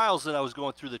 that trials that I was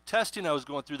going through, the testing I was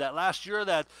going through, that last year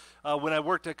that when I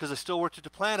worked at, because I still worked at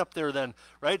the plant up there then,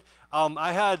 right?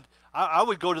 I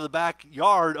would go to the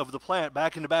backyard of the plant,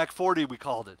 back in the back 40 we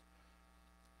called it.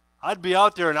 I'd be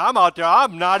out there, and I'm out there.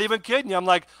 I'm not even kidding you. I'm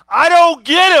like, I don't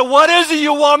get it. What is it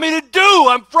you want me to do?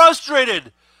 I'm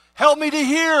frustrated. Help me to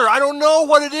hear. I don't know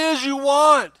what it is you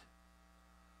want.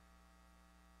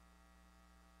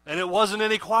 And it wasn't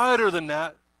any quieter than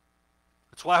that.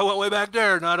 That's why I went way back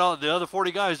there. Not all the other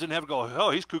 40 guys didn't have to go, oh,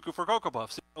 he's cuckoo for Cocoa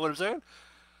Puffs. You know what I'm saying?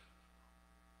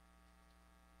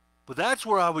 But that's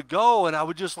where I would go, and I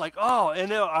would just like, oh,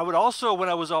 and then I would also, when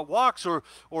I was on walks or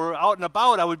out and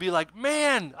about, I would be like,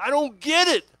 man, I don't get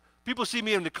it. People see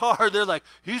me in the car, they're like,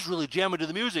 he's really jamming to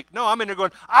the music. No, I'm in there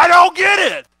going, I don't get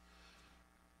it.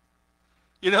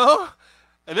 You know?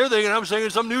 And they're thinking I'm singing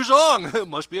some new song. It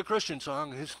must be a Christian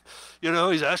song.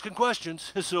 He's asking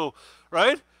questions. So,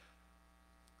 right?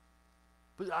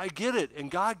 But I get it,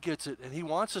 and God gets it, and he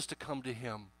wants us to come to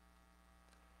him.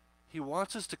 He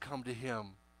wants us to come to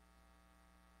him.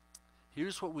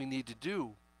 Here's what we need to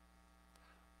do.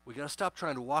 We got to stop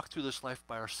trying to walk through this life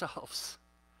by ourselves,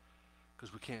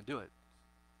 because we can't do it.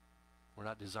 We're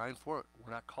not designed for it.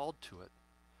 We're not called to it.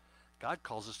 God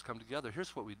calls us to come together.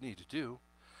 Here's what we need to do.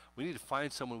 We need to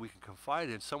find someone we can confide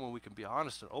in, someone we can be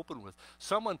honest and open with,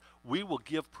 someone we will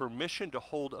give permission to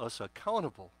hold us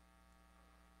accountable,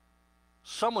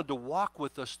 someone to walk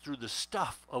with us through the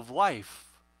stuff of life.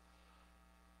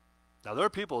 Now, there are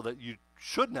people that you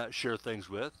should not share things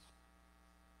with.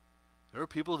 There are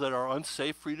people that are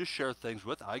unsafe for you to share things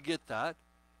with. I get that.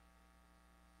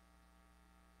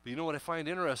 But you know what I find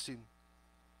interesting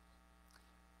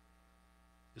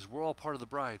is we're all part of the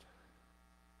bride.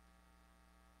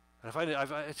 And I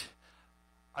find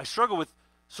I struggle with,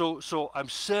 so I'm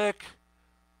sick.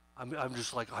 I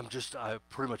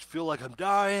pretty much feel like I'm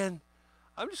dying.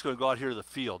 I'm just going to go out here to the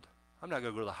field. I'm not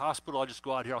going to go to the hospital. I'll just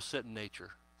go out here. I'll sit in nature.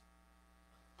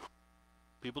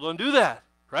 People don't do that,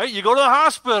 right? You go to the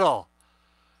hospital,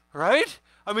 right?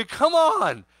 I mean, come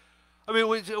on. I mean,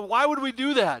 why would we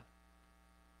do that?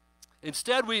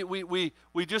 Instead, we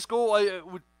just go,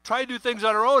 we try to do things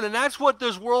on our own, and that's what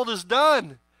this world has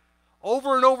done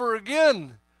over and over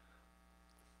again.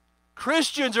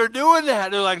 Christians are doing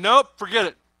that. They're like, nope, forget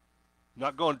it. I'm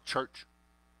not going to church.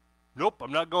 Nope,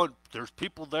 I'm not going. There's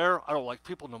people there. I don't like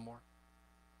people no more.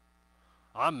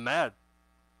 I'm mad.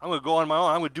 I'm going to go on my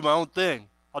own. I'm going to do my own thing.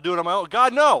 I'll do it on my own.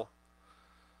 God, no.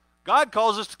 God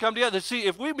calls us to come together. See,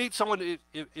 if we meet someone,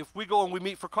 if we go and we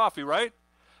meet for coffee, right?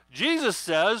 Jesus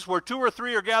says, where 2 or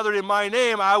 3 are gathered in my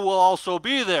name, I will also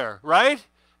be there, right?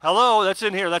 Hello, that's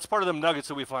in here. That's part of them nuggets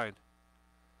that we find.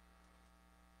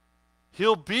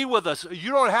 He'll be with us.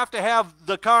 You don't have to have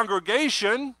the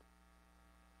congregation,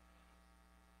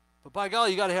 but by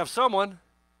golly, you got to have someone.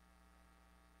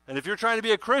 And if you're trying to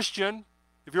be a Christian,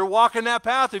 if you're walking that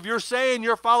path, if you're saying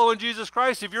you're following Jesus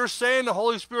Christ, if you're saying the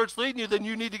Holy Spirit's leading you, then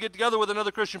you need to get together with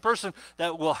another Christian person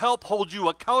that will help hold you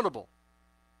accountable.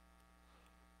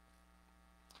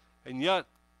 And yet,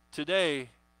 today,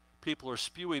 people are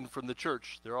spewing from the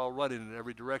church. They're all running in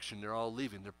every direction. They're all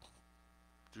leaving. They're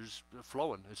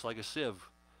flowing. It's like a sieve.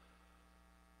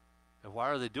 And why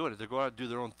are they doing it? They're going out and do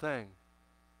their own thing.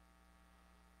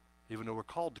 Even though we're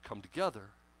called to come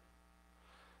together.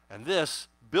 And this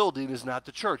building is not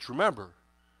the church. Remember,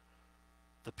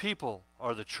 the people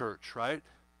are the church, right?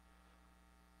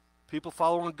 People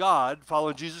following God,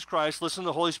 following Jesus Christ, listen to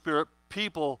the Holy Spirit.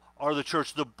 People are the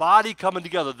church. The body coming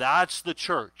together, that's the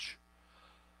church.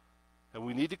 And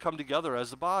we need to come together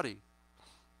as the body.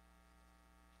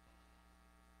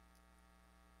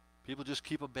 People just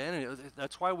keep abandoning it.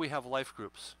 That's why we have life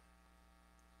groups.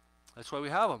 That's why we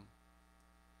have them.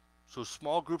 So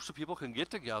small groups of people can get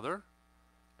together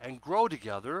and grow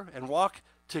together and walk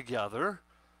together.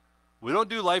 We don't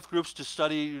do life groups to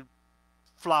study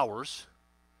flowers,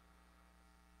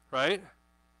 right?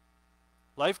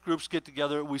 Life groups get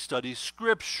together, we study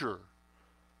Scripture,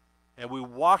 and we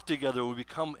walk together. We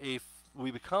become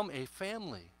a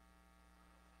family.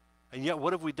 And yet,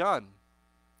 what have we done?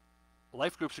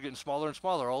 Life groups are getting smaller and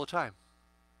smaller all the time,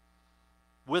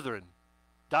 withering,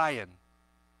 dying.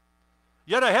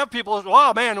 Yet I have people,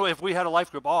 oh man, if we had a life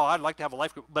group, oh, I'd like to have a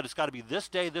life group, but it's got to be this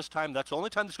day, this time. That's the only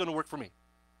time that's going to work for me.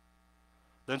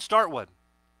 Then start one.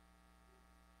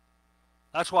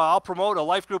 That's why I'll promote a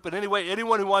life group in any way.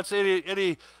 Anyone who wants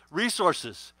any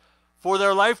resources for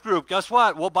their life group, guess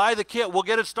what? We'll buy the kit. We'll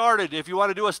get it started. If you want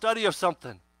to do a study of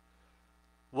something,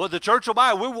 well, the church will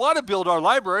buy it. We want to build our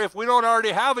library. If we don't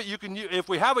already have it, you can. If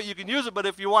we have it, you can use it. But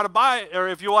if you want to buy it, or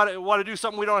if you want to do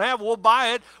something we don't have, we'll buy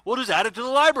it. We'll just add it to the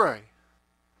library.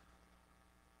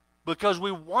 Because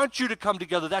we want you to come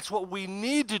together. That's what we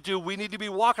need to do. We need to be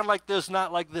walking like this,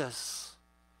 not like this.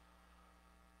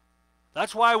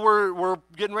 That's why we're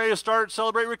getting ready to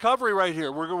celebrate recovery right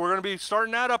here. We're going to be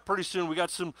starting that up pretty soon.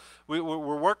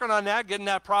 We're working on that, getting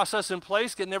that process in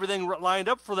place, getting everything lined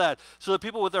up for that, so that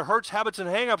people with their hurts, habits, and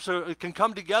hang-ups can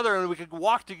come together and we can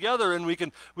walk together, and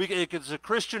it's a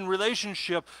Christian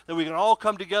relationship that we can all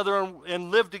come together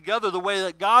and live together the way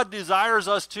that God desires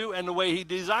us to and the way He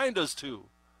designed us to.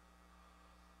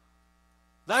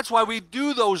 That's why we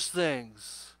do those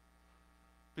things,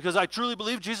 because I truly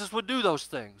believe Jesus would do those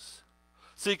things.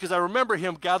 See, because I remember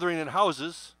Him gathering in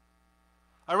houses.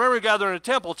 I remember Him gathering in a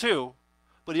temple too,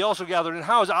 but He also gathered in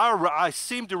houses. I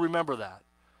seem to remember that.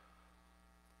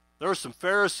 There were some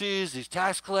Pharisees, these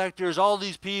tax collectors, all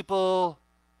these people.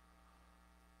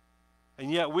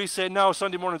 And yet we say, no,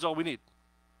 Sunday morning's all we need.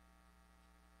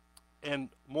 And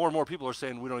more people are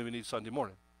saying we don't even need Sunday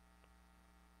morning.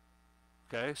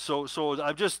 Okay, so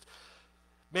I'm just,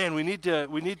 man, we need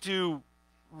to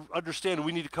understand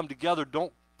we need to come together.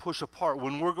 Don't push apart.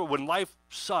 When life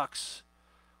sucks,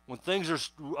 when things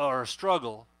are a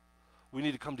struggle, we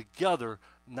need to come together,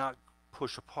 not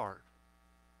push apart.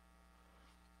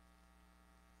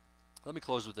 Let me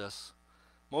close with this.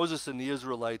 Moses and the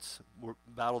Israelites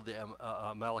battled the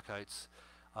Amalekites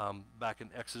back in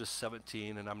Exodus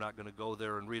 17, and I'm not going to go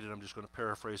there and read it. I'm just going to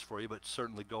paraphrase for you, but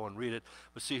certainly go and read it.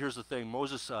 But see, here's the thing.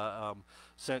 Moses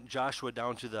sent Joshua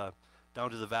down to the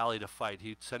valley to fight.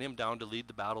 He sent him down to lead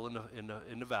the battle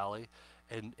in the valley,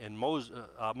 and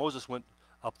Moses went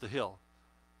up the hill.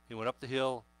 He went up the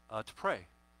hill to pray,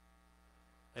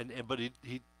 but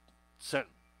he sent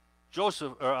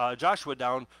Joshua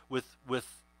down with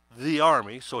the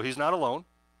army, so he's not alone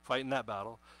fighting that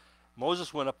battle.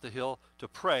 Moses went up the hill to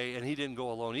pray, and he didn't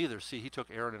go alone either. See, he took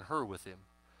Aaron and Hur with him,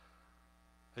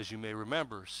 as you may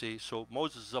remember. See, so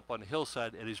Moses is up on the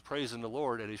hillside, and he's praising the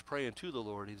Lord, and he's praying to the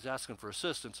Lord. He's asking for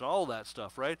assistance and all that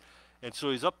stuff, right? And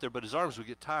so he's up there, but his arms would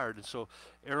get tired. And so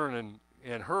Aaron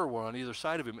and Hur were on either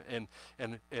side of him.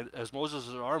 And as Moses'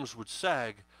 arms would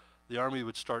sag, the army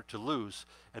would start to lose.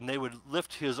 And they would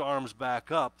lift his arms back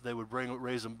up. They would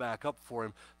raise them back up for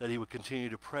him, that he would continue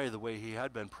to pray the way he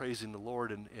had been, praising the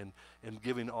Lord and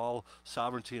giving all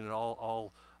sovereignty and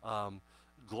all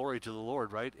glory to the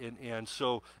Lord, right? And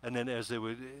then as they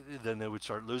would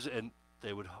start losing, and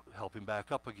they would help him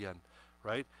back up again,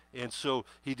 right? And so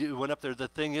went up there. The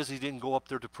thing is, he didn't go up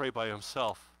there to pray by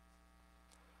himself.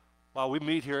 Wow, we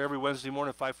meet here every Wednesday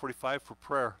morning at 5:45 for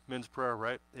prayer, men's prayer,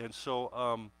 right? And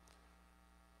so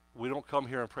we don't come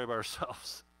here and pray by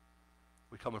ourselves.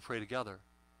 We come and pray together.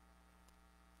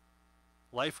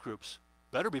 Life groups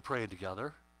better be praying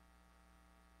together,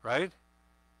 right?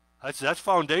 That's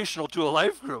foundational to a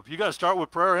life group. You got to start with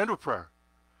prayer and with prayer,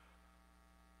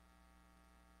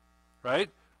 right?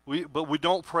 But we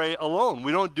don't pray alone.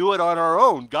 We don't do it on our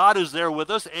own. God is there with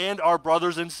us and our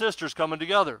brothers and sisters coming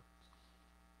together.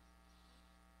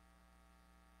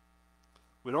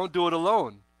 We don't do it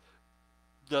alone.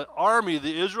 The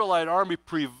Israelite army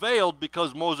prevailed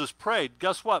because Moses prayed.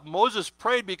 Guess what? Moses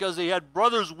prayed because he had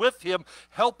brothers with him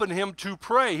helping him to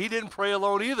pray. He didn't pray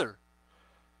alone either.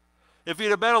 If he'd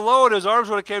have been alone, his arms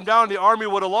would have came down, the army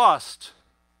would have lost.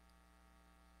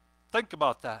 Think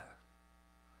about that.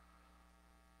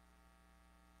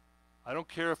 I don't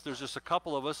care if there's just a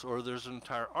couple of us or there's an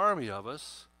entire army of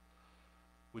us.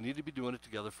 We need to be doing it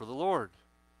together for the Lord.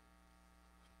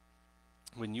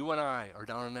 When you and I are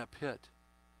down in that pit,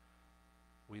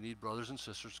 we need brothers and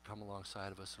sisters to come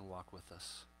alongside of us and walk with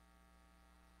us.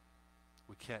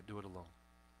 We can't do it alone.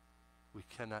 We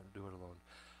cannot do it alone.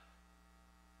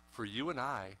 For you and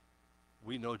I,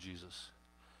 we know Jesus.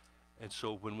 And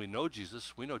so when we know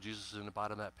Jesus is in the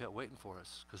bottom of that pit waiting for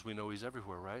us, because we know he's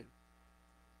everywhere, right?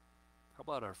 How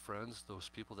about our friends, those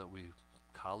people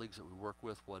colleagues that we work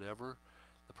with, whatever,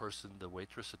 the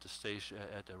waitress at the station,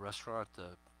 at the restaurant,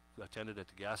 the attendant at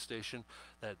the gas station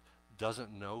that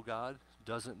doesn't know God,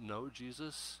 doesn't know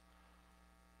Jesus,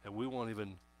 and we won't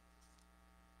even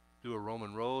do a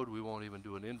Roman road. We won't even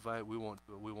do an invite. We won't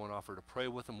offer to pray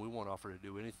with them. We won't offer to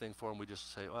do anything for them. We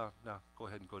just say, oh, no, go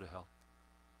ahead and go to hell.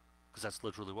 Because that's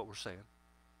literally what we're saying.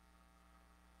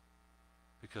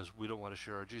 Because we don't want to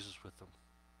share our Jesus with them.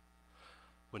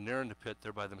 When they're in the pit,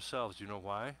 they're by themselves. Do you know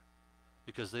why?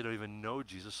 Because they don't even know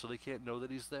Jesus, so they can't know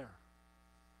that he's there.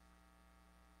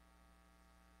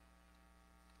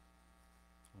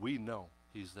 We know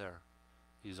he's there.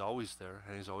 He's always there,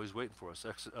 and he's always waiting for us.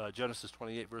 Genesis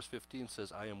 28, verse 15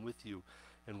 says, I am with you,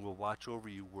 and will watch over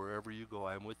you wherever you go.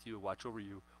 I am with you, watch over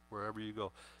you wherever you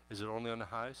go. Is it only on the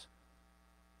highs?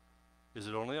 Is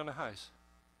it only on the highs?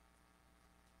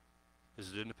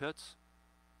 Is it in the pits?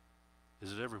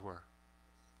 Is it everywhere?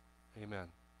 Amen.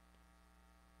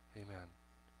 Amen.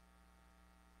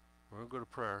 We're going to go to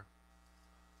prayer.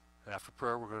 And after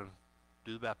prayer, we're going to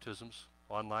do the baptisms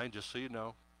online, just so you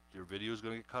know. Your video is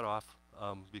going to get cut off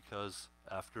because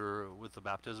with the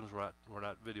baptisms, we're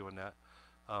not videoing that.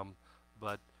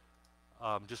 But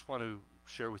just want to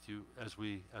share with you as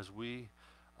we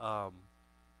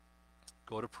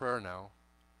go to prayer now.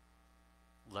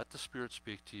 Let the Spirit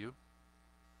speak to you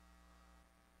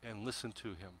and listen to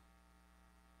him,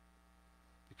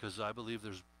 because I believe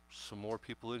there's some more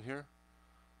people in here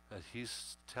that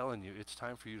he's telling you it's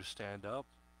time for you to stand up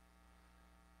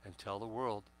and tell the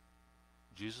world,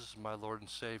 Jesus is my Lord and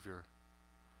Savior.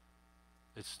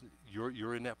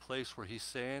 You're in that place where he's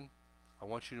saying, I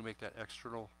want you to make that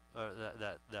external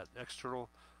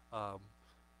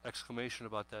exclamation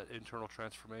about that internal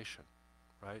transformation,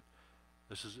 right?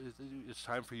 It's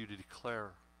time for you to declare,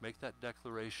 make that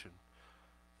declaration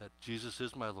that Jesus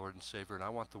is my Lord and Savior, and I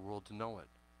want the world to know it.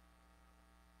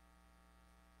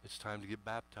 It's time to get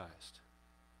baptized.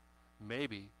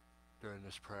 Maybe during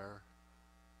this prayer,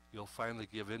 you'll finally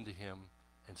give in to him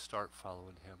and start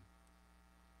following him.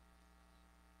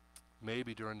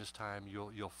 Maybe during this time,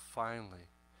 you'll finally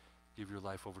give your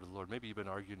life over to the Lord. Maybe you've been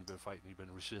arguing, you've been fighting, you've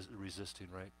been resisting,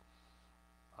 right?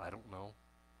 I don't know.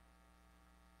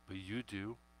 But you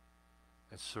do.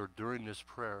 And so during this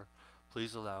prayer,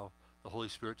 please allow the Holy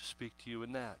Spirit to speak to you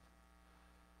in that.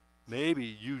 Maybe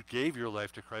you gave your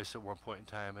life to Christ at one point in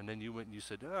time, and then you went and you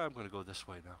said, I'm going to go this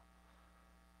way now.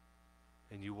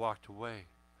 And you walked away,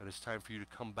 and it's time for you to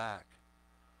come back.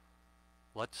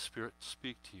 Let the Spirit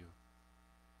speak to you.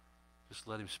 Just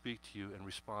let him speak to you and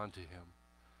respond to him.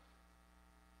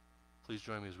 Please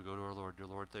join me as we go to our Lord. Dear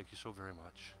Lord, thank you so very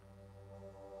much.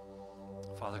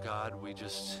 Father God,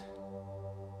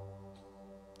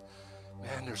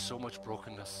 there's so much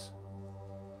brokenness.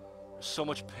 There's so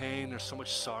much pain. There's so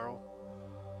much sorrow.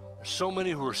 There's so many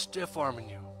who are stiff-arming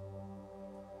you.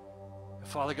 And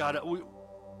Father God,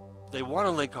 they want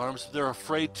to link arms, they're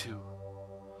afraid to.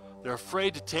 They're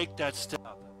afraid to take that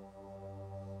step.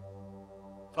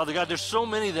 Father God, there's so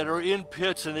many that are in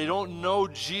pits and they don't know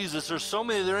Jesus. There's so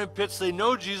many that are in pits, they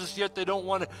know Jesus, yet they don't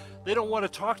want to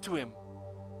talk to him.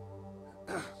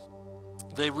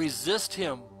 They resist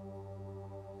him.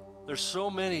 There's so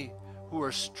many who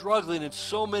are struggling in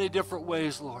so many different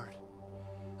ways, Lord.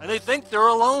 And they think they're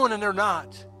alone, and they're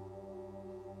not.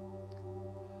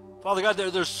 Father God,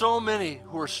 there's so many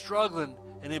who are struggling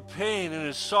and in pain and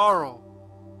in sorrow.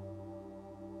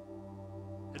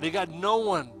 And they got no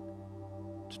one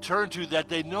to turn to that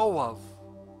they know of.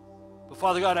 But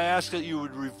Father God, I ask that you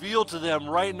would reveal to them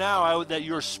right now, that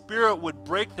your Spirit would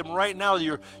break them right now,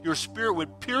 that your Spirit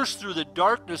would pierce through the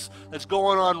darkness that's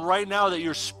going on right now, that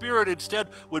your Spirit instead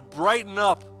would brighten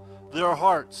up their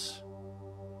hearts.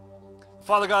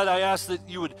 Father God, I ask that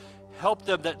you would help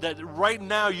them, that right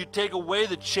now you take away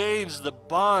the chains, the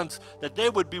bonds, that they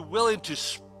would be willing to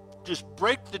just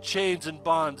break the chains and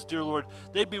bonds, dear Lord.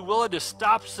 They'd be willing to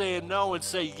stop saying no and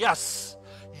say yes.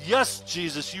 Yes,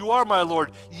 Jesus, you are my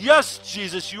Lord. Yes,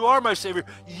 Jesus, you are my Savior.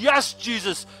 Yes,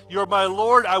 Jesus, you're my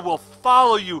Lord. I will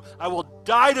follow you. I will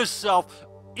die to self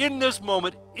in this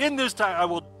moment, in this time. I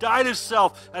will die to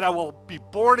self, and I will be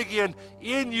born again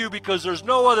in you, because there's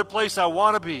no other place I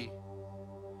want to be.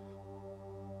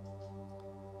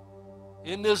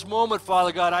 In this moment,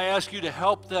 Father God, I ask you to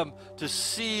help them to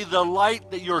see the light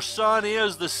that your Son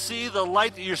is, to see the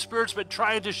light that your Spirit's been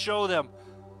trying to show them.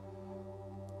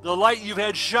 The light you've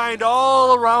had shined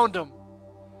all around them.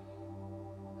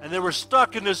 And they were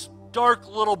stuck in this dark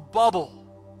little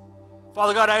bubble.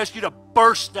 Father God, I ask you to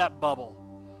burst that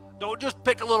bubble. Don't just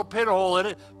pick a little pinhole in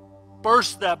it.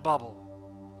 Burst that bubble.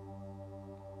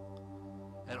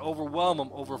 And overwhelm them,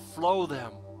 overflow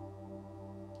them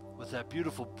with that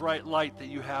beautiful bright light that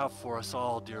you have for us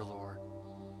all, dear Lord.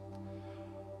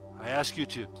 I ask you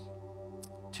to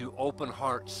open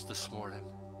hearts this morning.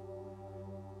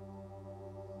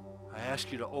 I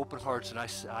ask you to open hearts, and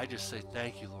I just say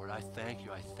thank you, Lord. I thank you,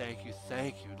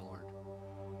 thank you, Lord.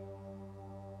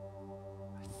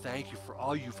 I thank you for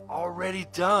all you've already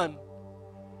done.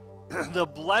 The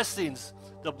blessings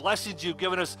you've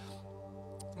given us,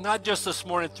 not just this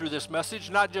morning through this message,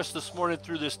 not just this morning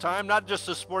through this time, not just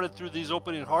this morning through these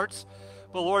opening hearts,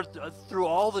 but Lord, through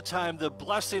all the time, the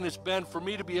blessing has been for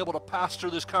me to be able to pastor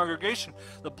this congregation.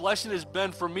 The blessing has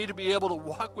been for me to be able to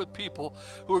walk with people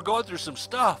who are going through some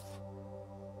stuff.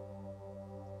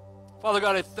 Father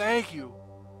God, I thank you.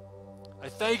 I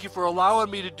thank you for allowing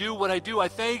me to do what I do. I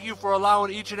thank you for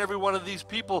allowing each and every one of these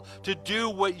people to do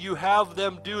what you have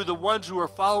them do. The ones who are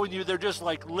following you, they're just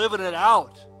like living it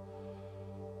out.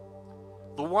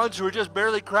 The ones who are just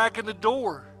barely cracking the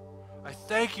door, I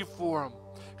thank you for them.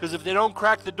 Because if they don't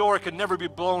crack the door, it can never be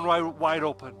blown wide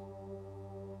open.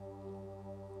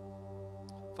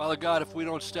 Father God, if we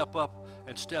don't step up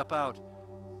and step out,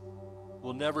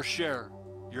 we'll never share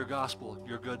your gospel,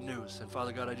 your good news. And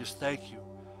Father God, I just thank you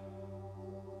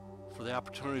for the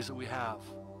opportunities that we have.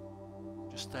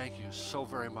 Just thank you so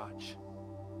very much.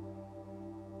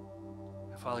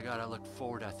 And Father God, I look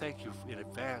forward. I thank you in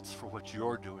advance for what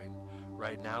you're doing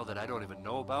right now that I don't even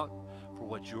know about, for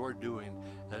what you're doing,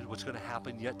 that what's going to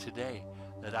happen yet today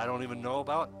that I don't even know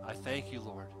about. I thank you,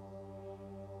 Lord,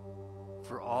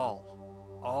 for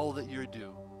all that you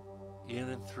do in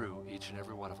and through each and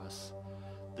every one of us.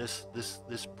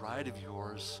 This bride of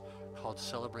yours called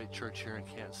Celebrate Church here in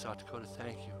Canton, South Dakota,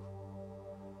 thank you.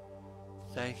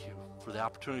 Thank you for the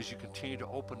opportunities you continue to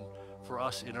open for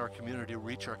us in our community,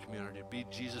 reach our community, be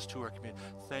Jesus to our community.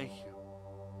 Thank you.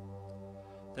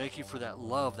 Thank you for that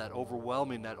love, that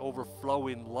overwhelming, that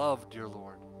overflowing love, dear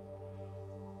Lord.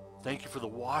 Thank you for the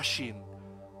washing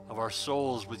of our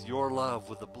souls with your love,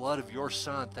 with the blood of your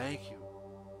Son. Thank you.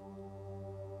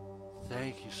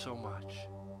 Thank you so much.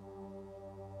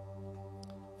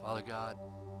 Father God,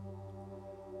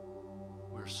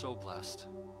 we're so blessed.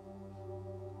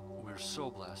 We're so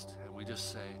blessed. And we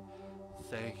just say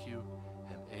thank you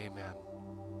and amen.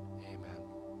 Amen.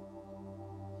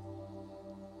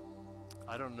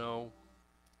 I don't know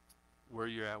where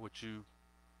you're at, what you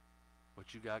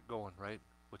got going, right?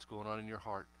 What's going on in your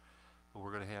heart. But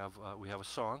we're going to have, we have a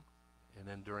song, and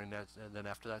then during that, and then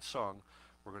after that song,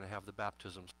 we're going to have the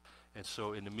baptisms. And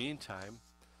so in the meantime,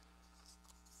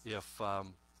 if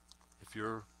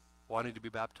you're wanting to be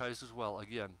baptized as well,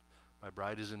 again, my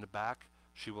bride is in the back.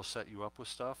 She will set you up with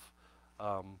stuff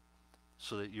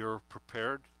so that you're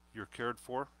prepared, you're cared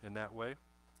for in that way.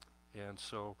 And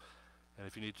so, and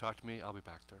if you need to talk to me, I'll be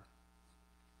back there.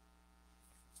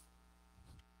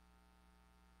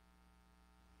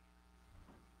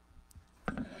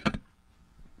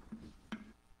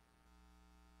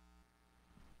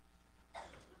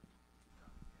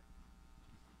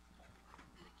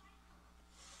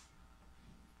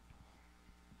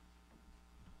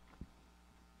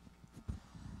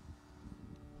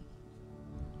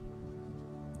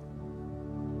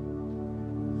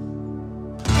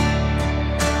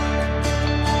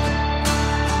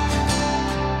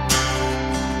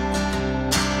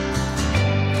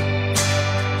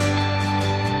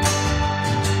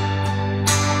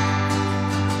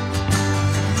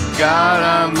 God,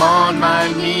 I'm on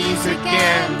my knees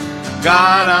again.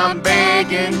 God, I'm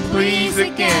begging, please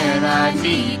again. I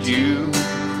need you.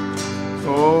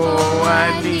 Oh,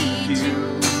 I need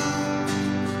you.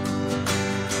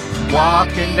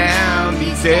 Walking down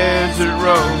these desert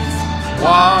roads,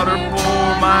 water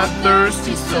for my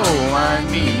thirsty soul. I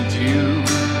need you.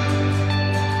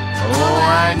 Oh,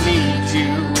 I need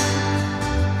you.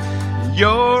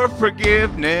 Your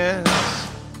forgiveness,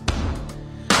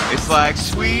 it's like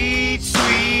sweet,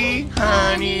 sweet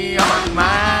honey on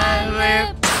my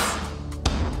lips.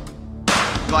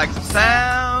 Like the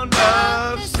sound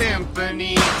of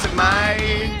symphony to my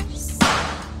ears.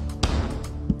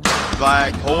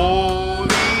 Like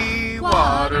holy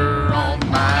water on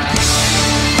my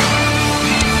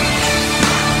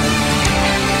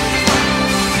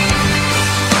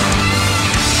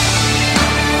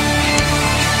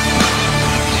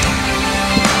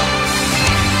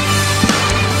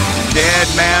dead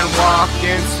man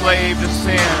walking, slave to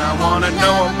sin. I want to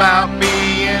know about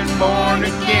being born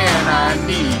again. I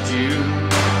need you.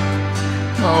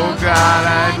 Oh God,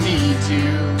 I need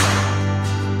you.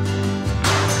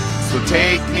 So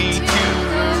take me to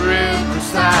the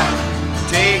riverside.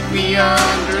 Take me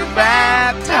under,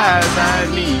 baptize. I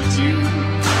need you.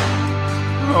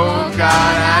 Oh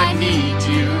God, I need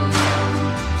you.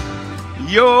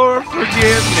 Your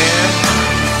forgiveness,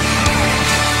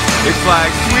 it's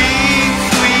like sweet,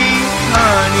 sweet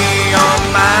honey on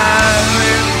my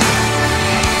lips.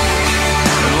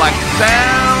 Like the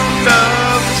sound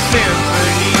of a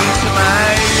symphony to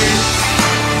my ears.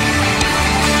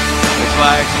 It's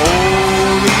like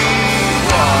holy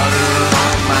water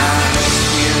on my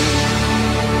skin.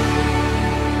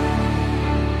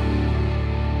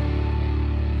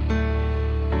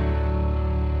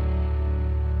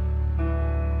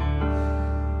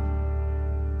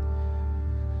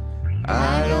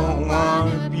 I don't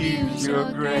want to abuse your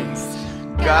grace.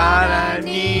 God, I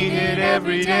need it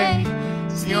every day.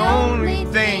 It's the only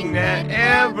thing that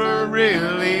ever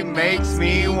really makes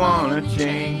me want to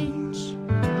change.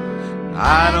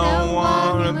 I don't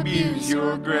want to abuse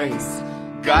your grace.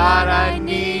 God, I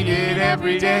need it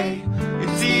every day.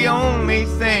 It's the only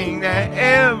thing that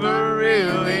ever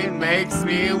really makes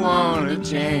me want to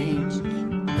change.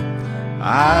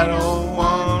 I don't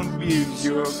want to abuse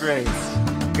your grace.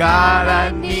 God,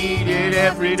 I need it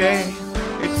every day.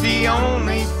 It's the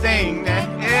only thing that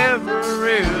ever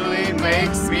really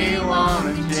makes me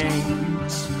want to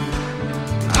change.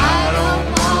 I don't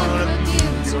want to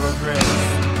abuse your grace.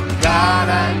 God,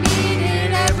 I need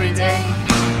it every day.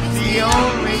 It's the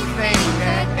only thing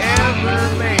that ever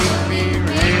makes me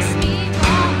really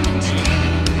want to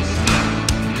change.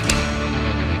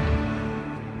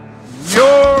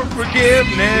 Your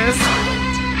forgiveness.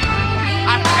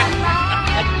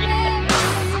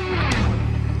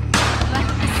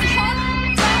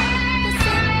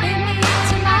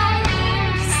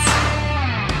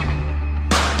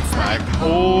 Like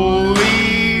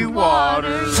holy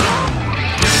water.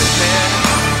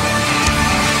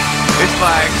 It's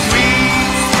like sweet,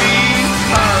 sweet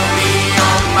honey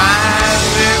on my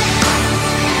lips.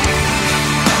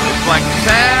 It's like the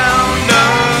sound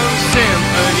of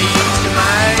symphony to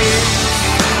my ears.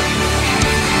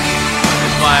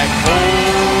 It's like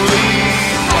holy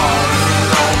water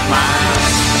on my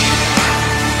skin.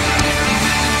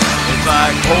 It's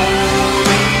like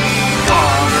holy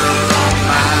water on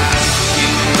my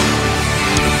skin.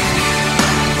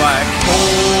 Like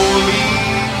holy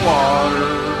water.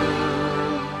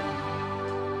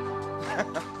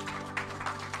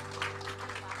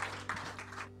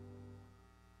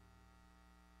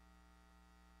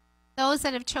 Those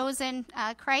that have chosen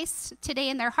Christ today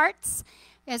in their hearts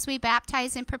as we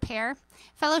baptize and prepare.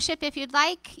 Fellowship, if you'd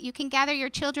like, you can gather your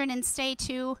children and stay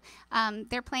too.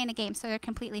 They're playing a game, so they're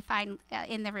completely fine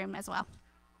in the room as well.